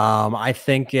 I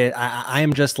think I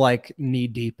am just like knee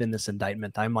deep in this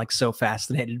indictment. I'm like so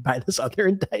fascinated by this other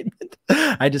indictment.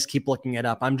 I just keep looking it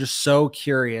up. I'm just so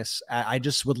curious. I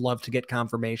just would love to get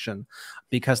confirmation,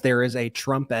 because there is a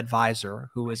Trump advisor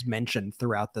who is mentioned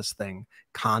throughout this thing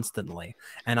constantly.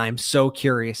 And I'm so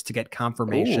curious to get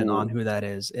confirmation on who that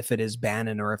is, if it is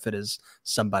Bannon or if it is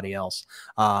somebody else.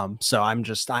 So I'm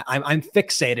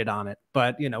fixated on it,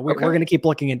 but we're going to keep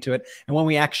looking into it. And when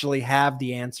we actually have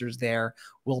the answers there,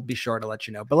 we'll be sure to let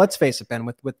you know. But let's face it, Ben,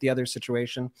 with the other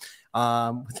situation,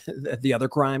 the other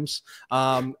crimes,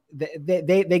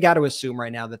 they got to assume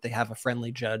right now that they have a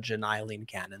friendly judge in Eileen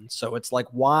Cannon. So it's like,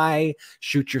 why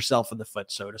shoot yourself in the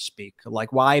foot, so to speak?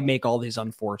 Like, why make all these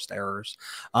unforced errors?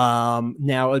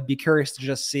 Now, I'd be curious to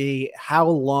just see how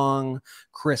long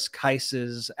Chris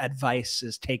Kise's advice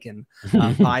is taken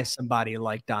by somebody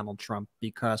like Donald Trump,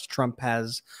 because Trump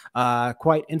has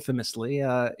quite infamously,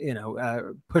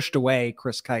 pushed away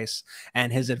Chris Kise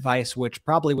and his advice, which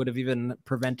probably would have even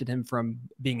prevented him from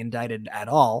being indicted at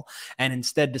all, and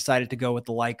instead decided to go with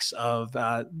the likes of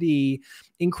the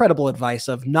incredible advice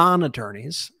of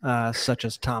non-attorneys such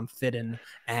as Tom Fitton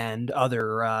and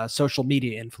other social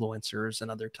media influencers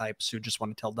and other types who just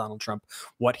want to tell Donald Trump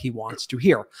what he wants to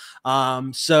hear.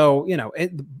 So,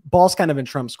 ball's kind of in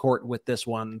Trump's court with this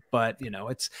one, but,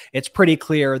 it's pretty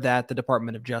clear that the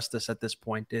Department of Justice at this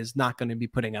point is not going to be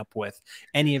putting up with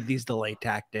any of these delay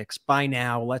tactics. By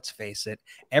now, let's face it,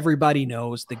 everybody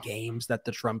knows the games that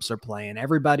the Trumps are playing.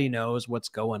 Everybody knows what's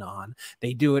going on.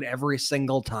 They do it every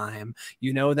single time.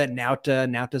 You know that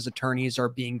Nauta's attorneys are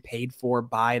being paid for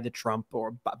by the Trump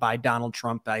or by Donald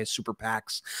Trump, by super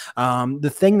PACs. The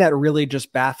thing that really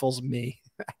just baffles me,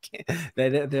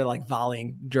 they're like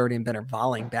volleying, Jordy and Ben are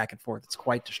volleying back and forth. It's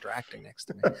quite distracting next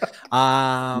to me.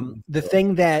 The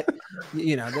thing that,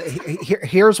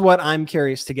 here's what I'm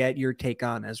curious to get your take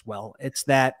on as well. It's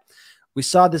that we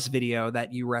saw this video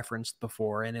that you referenced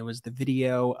before, and it was the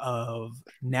video of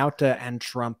Nauta and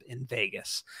Trump in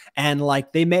Vegas. And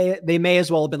like, they may as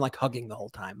well have been like hugging the whole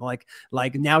time. Like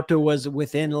Nauta was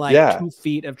within 2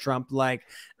 feet of Trump. Like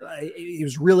he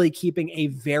was really keeping a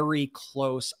very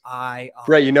close eye on.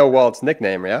 Right. You know Walt's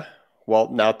nickname, yeah?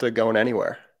 Walt Nauta going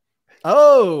anywhere.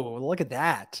 Oh, look at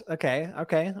that. Okay.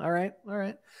 All right.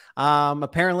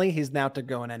 Apparently he's now to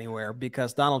going anywhere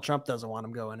because Donald Trump doesn't want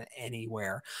him going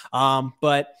anywhere.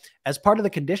 But as part of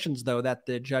the conditions, though, that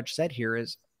the judge said here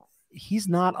is he's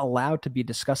not allowed to be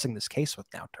discussing this case with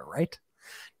Nauta, right?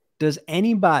 Does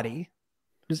anybody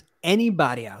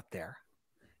out there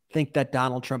think that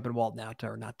Donald Trump and Walt Nauta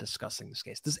are not discussing this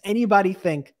case? Does anybody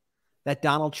think that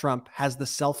Donald Trump has the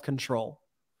self-control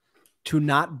to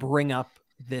not bring up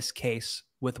this case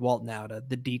with Walt Nauta,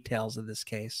 the details of this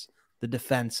case, the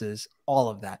defenses, all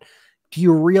of that? Do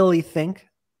you really think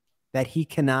that he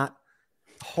could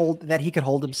hold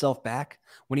himself back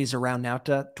when he's around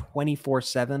Nauta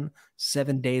 24/7,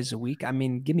 7 days a week? I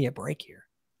mean, give me a break here.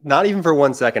 Not even for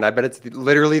 1 second. I bet it's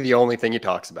literally the only thing he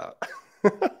talks about.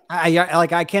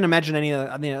 I can't imagine any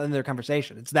other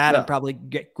conversation. It's that and probably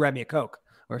grab me a Coke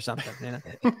or something.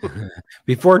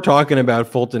 Before talking about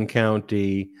Fulton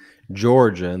County,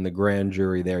 Georgia, and the grand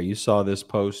jury there, you saw this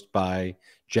post by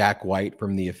Jack White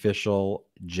from the official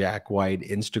Jack White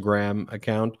Instagram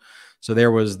account. So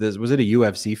there was this, was it a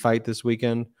UFC fight this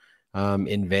weekend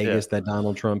in Vegas that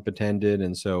Donald Trump attended?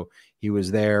 And so he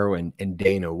was there, and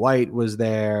Dana White was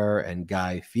there, and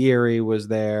Guy Fieri was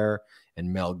there,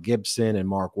 and Mel Gibson and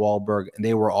Mark Wahlberg, and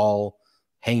they were all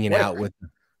hanging out with.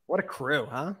 What a crew,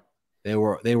 huh? They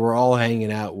were all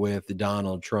hanging out with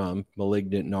Donald Trump.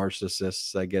 Malignant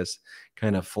narcissists, I guess,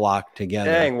 kind of flocked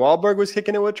together. Dang, Wahlberg was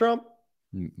kicking it with Trump?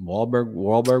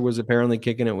 Wahlberg was apparently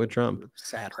kicking it with Trump.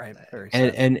 Sad, right? Very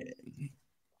sad.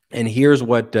 And here's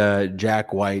what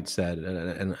Jack White said,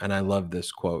 and I love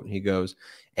this quote. He goes,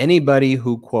 "Anybody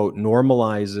who, quote,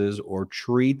 normalizes or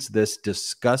treats this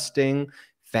disgusting,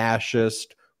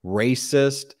 fascist,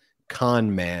 racist,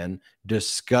 con man,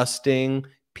 disgusting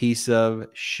piece of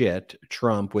shit,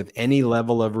 Trump, with any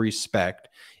level of respect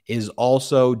is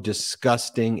also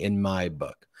disgusting in my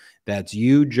book. That's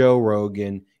you, Joe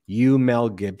Rogan, you, Mel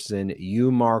Gibson,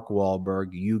 you, Mark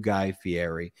Wahlberg, you, Guy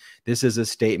Fieri. This is a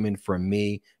statement from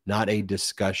me, not a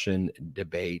discussion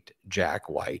debate, Jack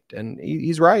White." And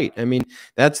he's right. I mean,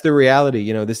 that's the reality.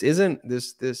 You know, this isn't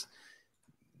this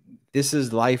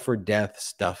is life or death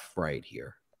stuff right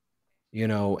here. You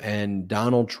know, and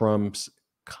Donald Trump's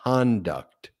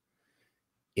conduct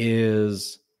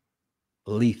is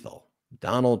lethal.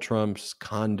 Donald Trump's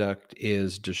conduct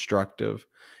is destructive,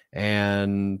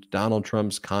 and Donald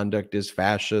Trump's conduct is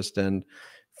fascist. And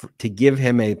to give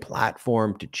him a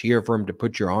platform, to cheer for him, to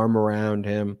put your arm around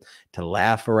him, to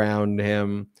laugh around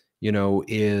him, you know,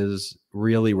 is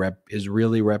really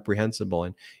reprehensible.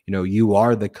 And, you know, you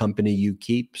are the company you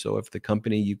keep. So if the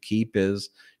company you keep is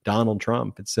Donald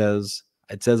Trump, it says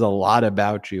a lot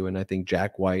about you. And I think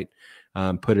Jack White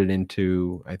put it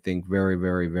into, I think, very,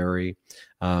 very, very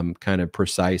kind of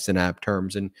precise and apt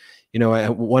terms. And, you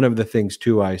know, one of the things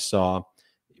too I saw,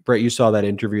 Brett, you saw that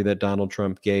interview that Donald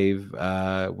Trump gave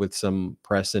with some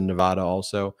press in Nevada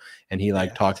also. And he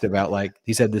talked about,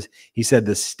 he said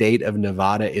the state of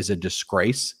Nevada is a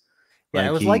disgrace. Yeah,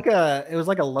 it was like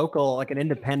a local, like an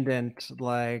independent,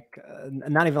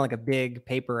 not even like a big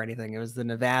paper or anything. It was the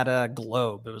Nevada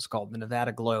Globe. It was called the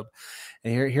Nevada Globe.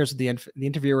 And here's the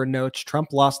interviewer notes: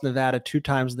 Trump lost Nevada 2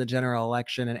 times in the general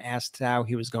election and asked how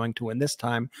he was going to win this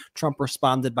time. Trump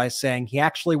responded by saying he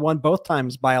actually won both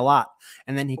times by a lot.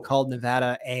 And then he called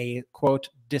Nevada a, quote,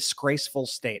 disgraceful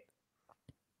state.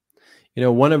 You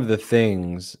know, one of the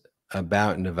things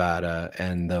about Nevada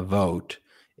and the vote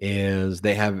is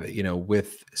they have, you know,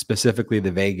 with specifically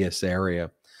the Vegas area,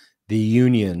 the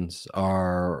unions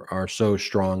are so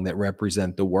strong that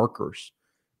represent the workers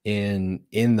in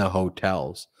the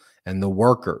hotels and the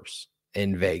workers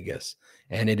in Vegas.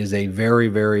 And it is a very,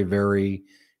 very, very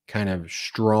kind of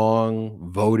strong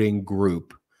voting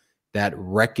group that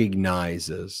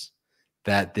recognizes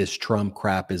that this Trump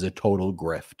crap is a total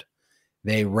grift.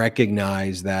 They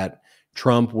recognize that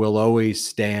Trump will always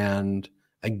stand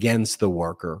against the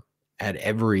worker at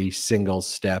every single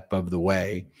step of the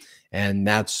way. And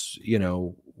that's,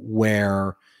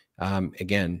 where,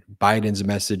 again, Biden's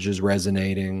message is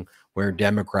resonating, where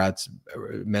Democrats'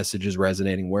 message is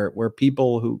resonating, where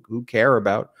people who care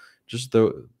about just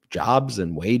the jobs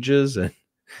and wages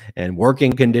and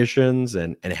working conditions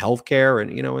and healthcare.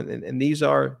 And these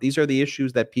are the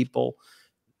issues that people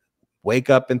wake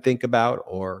up and think about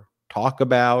or talk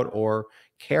about or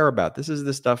care about. This is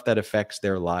the stuff that affects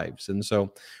their lives. And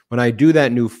so when I do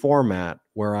that new format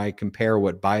where I compare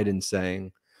what Biden's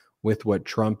saying with what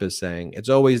Trump is saying, it's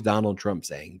always Donald Trump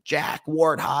saying, Jack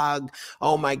Warthog,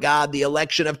 oh my God, the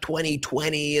election of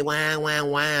 2020, wah, wah,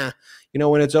 wah.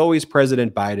 When it's always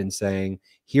President Biden saying,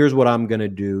 here's what I'm going to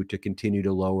do to continue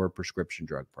to lower prescription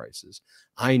drug prices.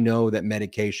 I know that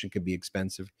medication can be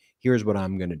expensive. Here's what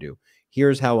I'm going to do.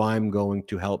 Here's how I'm going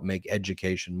to help make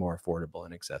education more affordable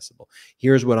and accessible.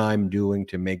 Here's what I'm doing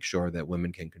to make sure that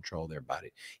women can control their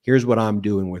body. Here's what I'm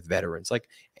doing with veterans.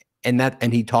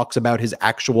 And he talks about his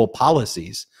actual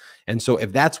policies. And so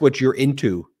if that's what you're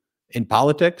into in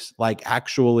politics, like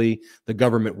actually the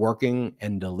government working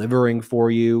and delivering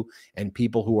for you and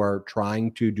people who are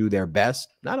trying to do their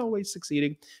best, not always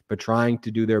succeeding, but trying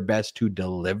to do their best to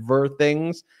deliver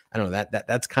things. I don't know,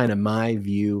 that's kind of my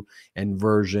view and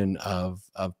version of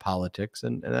politics.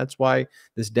 And that's why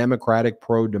this Democratic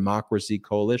pro-democracy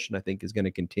coalition, I think, is going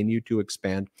to continue to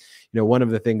expand. One of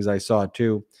the things I saw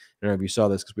too, I don't know if you saw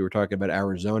this because we were talking about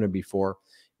Arizona before,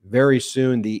 very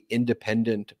soon the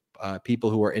independent people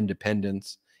who are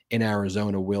independents in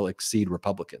Arizona will exceed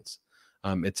Republicans.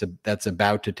 That's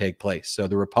about to take place. So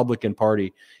the Republican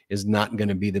Party is not going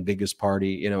to be the biggest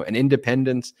party, and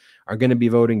independents are going to be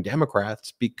voting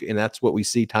Democrats, and that's what we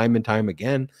see time and time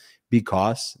again,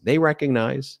 because they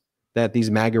recognize that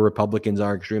these MAGA Republicans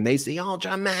are extreme. They see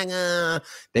ultra MAGA.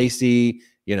 They see,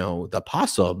 the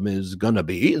possum is going to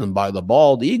be eaten by the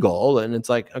bald eagle, and it's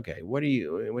like, okay, what are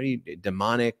you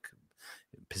demonic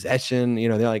possession?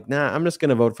 They're like, nah, I'm just going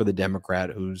to vote for the Democrat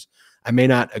who's I may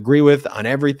not agree with on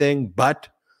everything, but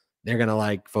they're going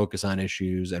to focus on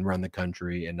issues and run the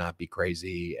country and not be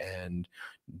crazy and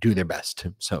do their best.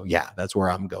 So yeah, that's where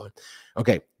I'm going.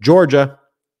 Okay. Georgia,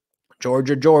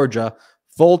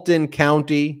 Fulton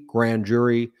County grand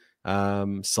jury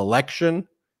selection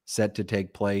set to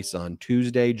take place on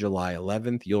Tuesday, July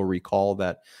 11th. You'll recall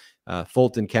that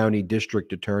Fulton County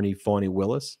District Attorney Fani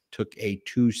Willis took a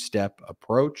two-step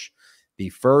approach. The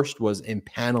first was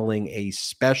impaneling a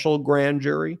special grand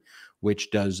jury, which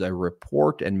does a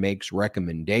report and makes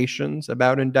recommendations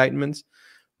about indictments.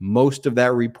 Most of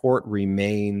that report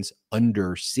remains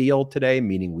under seal today,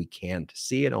 meaning we can't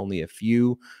see it. Only a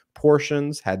few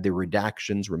portions had the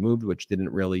redactions removed, which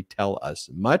didn't really tell us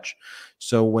much.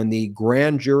 So when the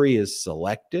grand jury is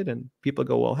selected, and people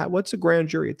go, well, what's a grand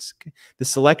jury? The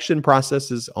selection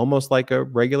process is almost like a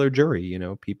regular jury.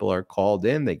 People are called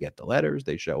in, they get the letters,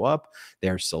 they show up,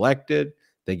 they're selected,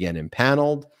 they get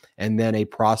impaneled, and then a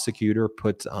prosecutor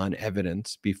puts on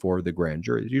evidence before the grand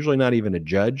jury. There's usually not even a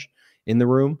judge in the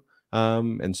room.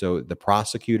 And so the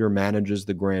prosecutor manages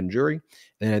the grand jury.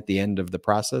 Then at the end of the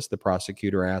process, the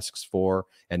prosecutor asks for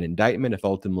an indictment. If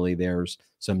ultimately there's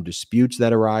some disputes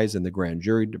that arise in the grand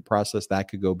jury process, that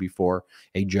could go before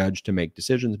a judge to make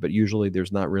decisions. But usually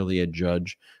there's not really a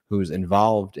judge who's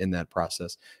involved in that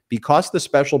process. Because the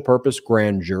special purpose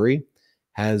grand jury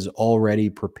has already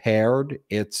prepared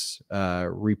its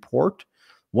report,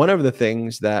 one of the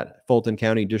things that Fulton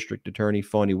County District Attorney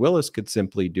Fani Willis could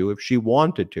simply do if she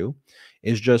wanted to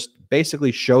is just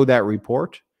basically show that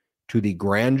report to the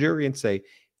grand jury and say,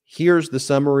 here's the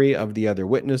summary of the other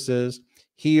witnesses.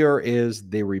 Here is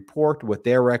the report, what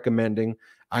they're recommending.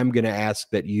 I'm going to ask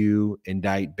that you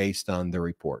indict based on the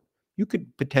report. You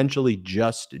could potentially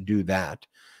just do that.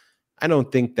 I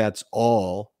don't think that's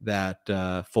all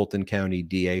that Fulton County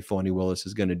DA Fani Willis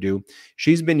is going to do.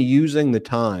 She's been using the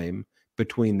time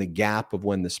between the gap of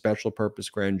when the special purpose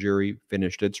grand jury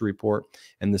finished its report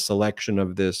and the selection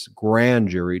of this grand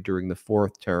jury during the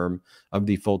fourth term of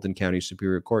the Fulton County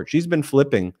Superior Court. She's been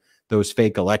flipping those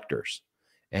fake electors,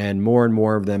 and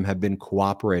more of them have been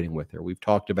cooperating with her. We've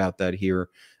talked about that here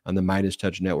on the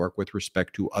MeidasTouch Network with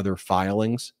respect to other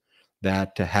filings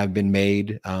that have been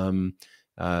made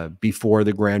before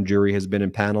the grand jury has been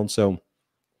impaneled. So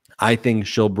I think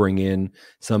she'll bring in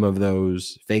some of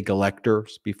those fake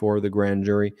electors before the grand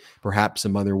jury, perhaps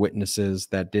some other witnesses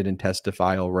that didn't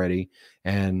testify already.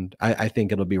 And I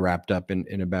think it'll be wrapped up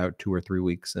in about 2 or 3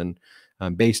 weeks. And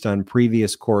based on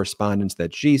previous correspondence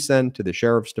that she sent to the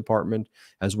sheriff's department,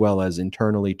 as well as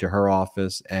internally to her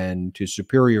office and to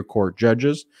Superior Court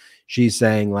judges. She's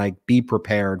saying, like, be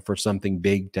prepared for something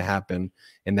big to happen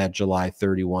in that July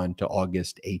 31 to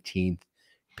August 18th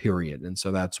period. And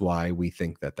so that's why we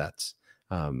think that that's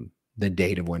the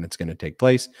date of when it's going to take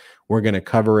place. We're going to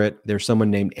cover it. There's someone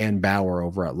named Ann Bauer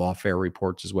over at Lawfare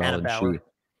Reports as well.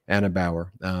 Anna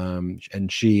Bauer.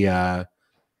 And she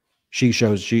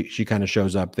kind of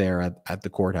shows up there at the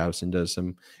courthouse and does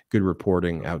some good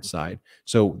reporting outside.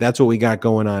 So that's what we got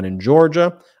going on in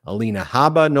Georgia. Alina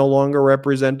Habba no longer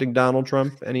representing Donald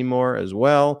Trump anymore as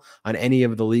well on any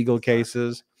of the legal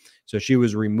cases. So she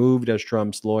was removed as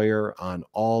Trump's lawyer on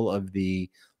all of the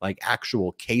like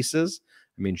actual cases.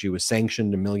 I mean, she was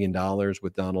sanctioned $1 million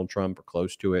with Donald Trump or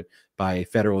close to it by a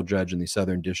federal judge in the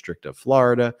Southern District of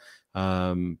Florida,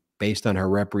 based on her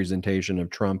representation of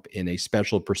Trump in a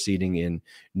special proceeding in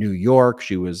New York.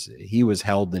 He was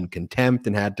held in contempt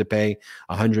and had to pay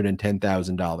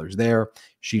 $110,000 there.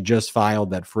 She just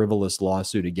filed that frivolous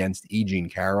lawsuit against E. Jean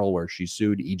Carroll, where she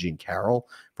sued E. Jean Carroll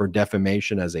for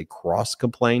defamation as a cross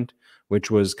complaint, which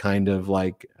was kind of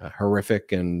like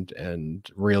horrific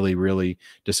and really, really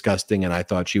disgusting. And I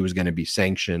thought she was going to be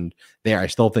sanctioned there. I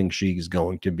still think she's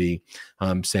going to be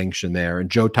sanctioned there. And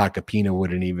Joe Tacopina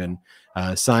wouldn't even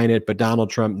sign it. But Donald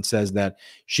Trump says that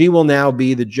she will now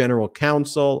be the general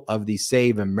counsel of the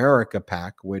Save America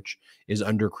PAC, which is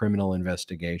under criminal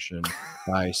investigation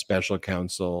by special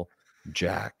counsel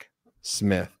Jack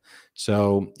Smith.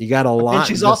 So you got a lot. And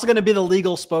she's also going to be the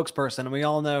legal spokesperson. And we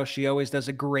all know she always does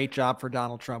a great job for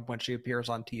Donald Trump when she appears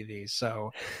on TV.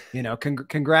 So, you know,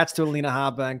 congrats to Alina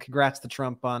Habba and congrats to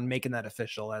Trump on making that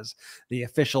official as the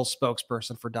official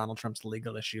spokesperson for Donald Trump's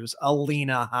legal issues.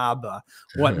 Alina Habba.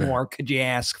 What more could you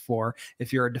ask for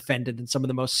if you're a defendant in some of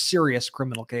the most serious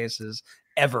criminal cases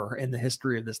ever in the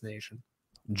history of this nation?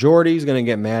 Jordy's going to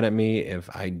get mad at me if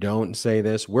I don't say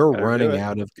this. We're running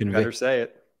out of conviction. Better say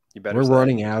it. We're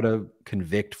running out of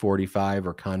Convict 45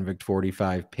 or Convict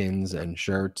 45 pins and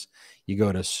shirts. You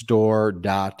go to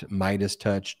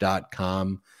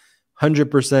store.MeidasTouch.com.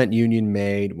 100% union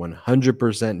made,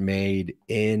 100% made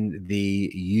in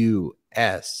the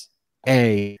USA.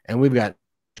 And we've got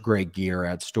great gear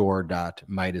at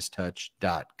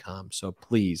store.MeidasTouch.com. So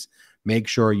please make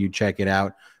sure you check it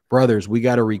out. Brothers, we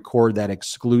got to record that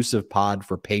exclusive pod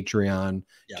for Patreon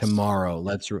tomorrow.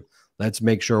 Let's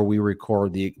make sure we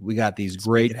record we got these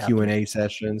great Q&A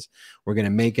sessions. We're going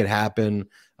to make it happen.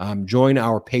 Join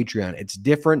our Patreon. It's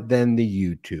different than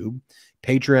the YouTube.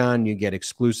 Patreon, you get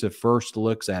exclusive first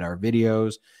looks at our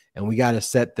videos. And we got to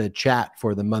set the chat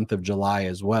for the month of July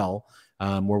as well,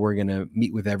 where we're going to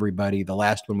meet with everybody. The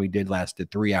last one we did lasted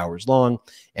 3 hours long.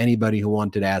 Anybody who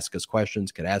wanted to ask us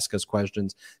questions could ask us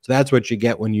questions. So that's what you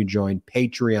get when you join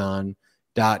patreon.com/MeidasTouch,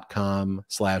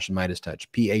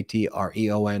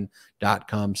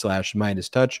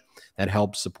 patreon.com/MeidasTouch. That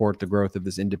helps support the growth of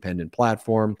this independent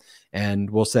platform. And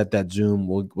we'll set that Zoom.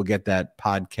 We'll get that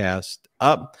podcast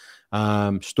up.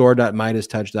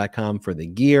 Store.MeidasTouch.com for the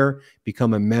gear.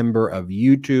 Become a member of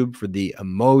YouTube for the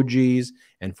emojis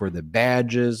and for the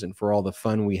badges and for all the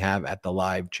fun we have at the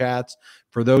live chats.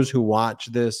 For those who watch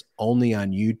this only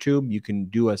on YouTube, you can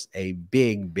do us a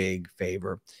big, big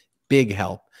favor. Big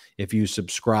help. If you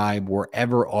subscribe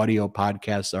wherever audio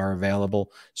podcasts are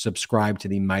available, subscribe to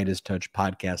the MeidasTouch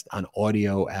podcast on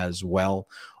audio as well.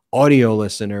 Audio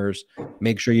listeners,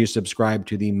 make sure you subscribe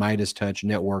to the MeidasTouch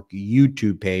Network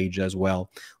YouTube page as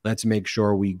well. Let's make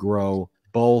sure we grow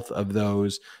both of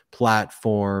those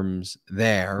platforms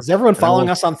there. Is everyone following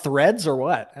us on Threads or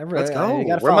what? Let's go.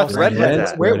 Where my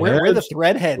Threadheads? Where are the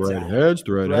Threadheads?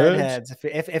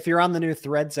 Threadheads. If you're on the new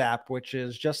Threads app, which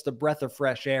is just a breath of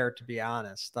fresh air, to be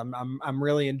honest, I'm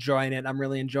really enjoying it. I'm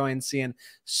really enjoying seeing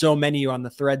so many of you on the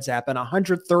Threads app, and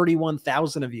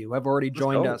 131,000 of you have already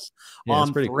joined us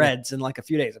on Threads in like a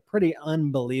few days. It's pretty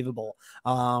unbelievable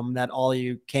that all of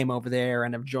you came over there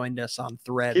and have joined us on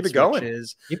Threads. Keep it going.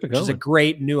 Which is a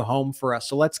great new home for us.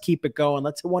 So let's keep it going.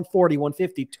 Let's hit 140,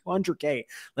 150, 200K.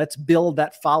 Let's build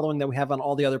that following that we have on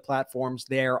all the other platforms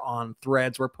there on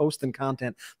Threads. We're posting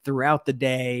content throughout the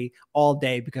day, all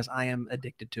day, because I am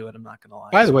addicted to it. I'm not going to lie.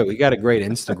 By the way, we got a great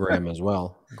Instagram as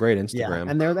well. Great Instagram.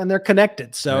 Yeah, and they're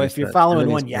connected. So if you're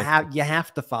following one, you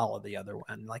have to follow the other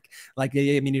one. Like I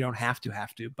mean, you don't have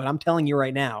to, but I'm telling you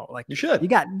right now, like you should do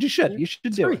it. You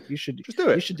should do it. You should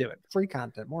do it. Free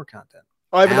content, more content.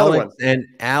 Oh, I have another one. And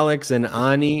Alex and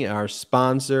Ani, our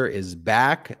sponsor, is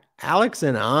back. Alex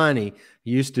and Ani I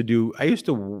used to do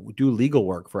legal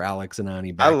work for Alex and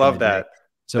Ani back. I love that.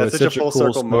 So it's such a full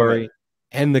circle story.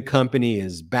 And the company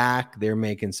is back. They're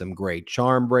making some great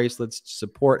charm bracelets to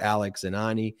support Alex and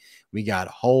Ani. We got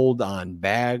Hold On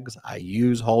bags. I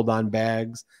use Hold On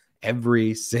bags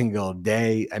every single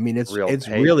day. I mean, it's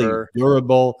really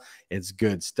durable. It's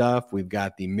good stuff. We've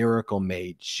got the Miracle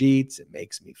Made sheets. It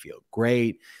makes me feel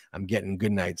great. I'm getting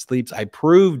good night's sleeps. I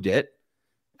proved it.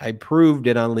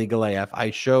 On Legal AF. I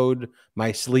showed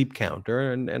my sleep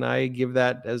counter, and I give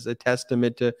that as a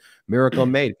testament to Miracle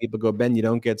Made. People go, Ben, you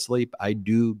don't get sleep. I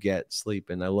do get sleep,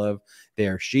 and I love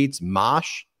their sheets.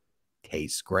 Mosh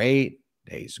tastes great.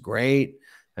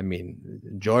 I mean,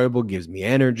 enjoyable, gives me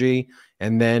energy.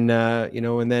 And then,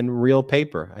 and then Real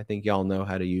Paper. I think y'all know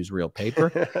how to use Real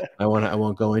Paper. I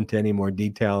won't go into any more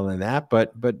detail than that,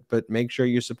 but make sure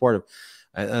you're supportive.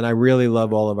 And I really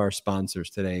love all of our sponsors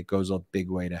today. It goes a big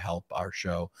way to help our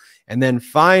show. And then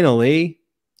finally,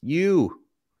 you,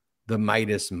 the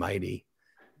Meidas Mighty,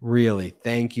 really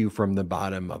thank you from the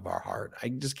bottom of our heart. I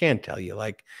just can't tell you,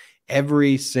 like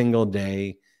every single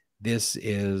day, this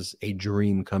is a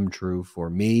dream come true for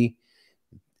me,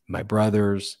 my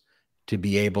brothers, to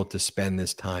be able to spend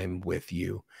this time with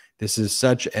you. This is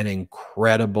such an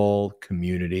incredible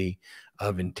community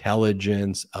of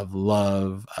intelligence, of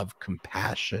love, of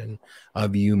compassion,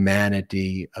 of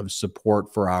humanity, of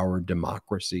support for our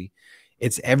democracy.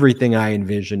 It's everything I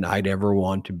envisioned I'd ever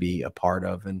want to be a part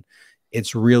of. And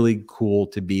it's really cool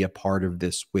to be a part of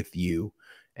this with you.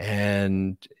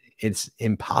 And it's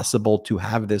impossible to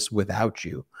have this without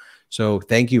you. So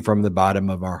thank you from the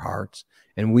bottom of our hearts.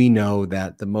 And we know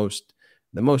that the most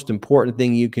important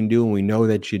thing you can do, and we know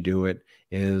that you do it,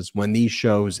 is when these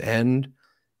shows end,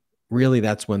 really,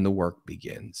 that's when the work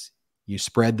begins. You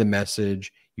spread the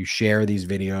message, you share these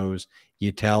videos,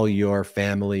 you tell your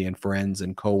family and friends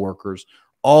and coworkers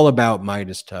all about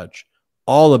MeidasTouch,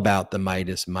 all about the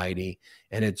Meidas Mighty.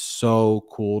 And it's so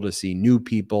cool to see new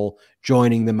people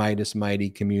joining the Meidas Mighty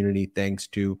community, thanks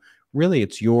to really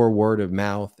it's your word of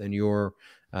mouth and your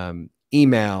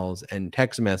emails and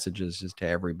text messages to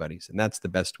everybody. And that's the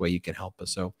best way you can help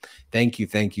us. So thank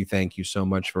you so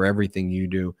much for everything you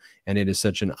do. And it is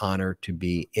such an honor to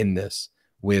be in this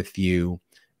with you,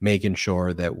 making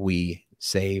sure that we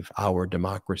save our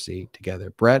democracy together.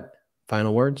 Brett,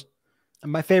 final words?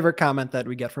 My favorite comment that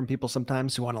we get from people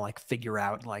sometimes who want to like figure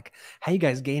out like how you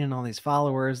guys gaining all these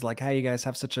followers, like how you guys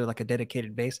have such a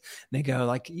dedicated base. And they go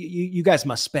like, you guys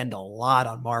must spend a lot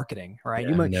on marketing, right?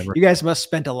 Yeah, you guys must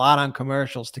spend a lot on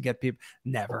commercials to get people.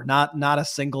 Never, not a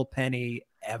single penny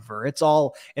ever. It's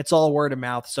all word of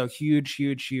mouth. So huge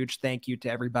thank you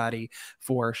to everybody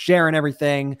for sharing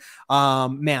everything.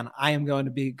 Man, I am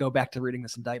going to go back to reading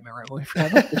this indictment right when we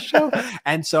wrap up the show.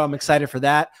 And so I'm excited for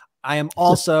that. I am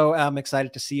also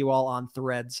excited to see you all on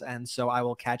Threads, and so I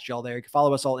will catch you all there. You can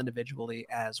follow us all individually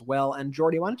as well. And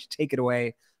Jordy, why don't you take it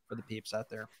away for the peeps out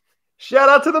there? Shout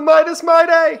out to the Meidas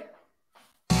Mighty!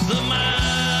 The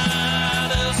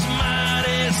Meidas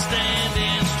Mighty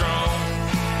standing strong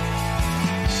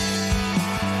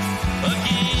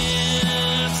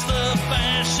against the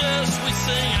fascists. We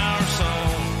sing our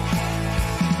song.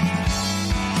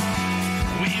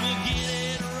 We will get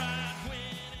it right whenever.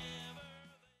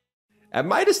 At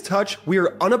MeidasTouch, we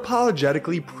are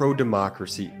unapologetically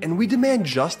pro-democracy, and we demand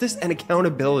justice and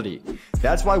accountability.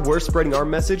 That's why we're spreading our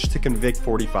message to Convict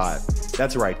 45.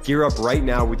 That's right, gear up right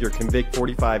now with your Convict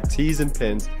 45 tees and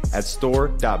pins at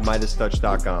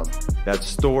store.meidastouch.com. That's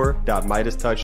store.meidastouch.com.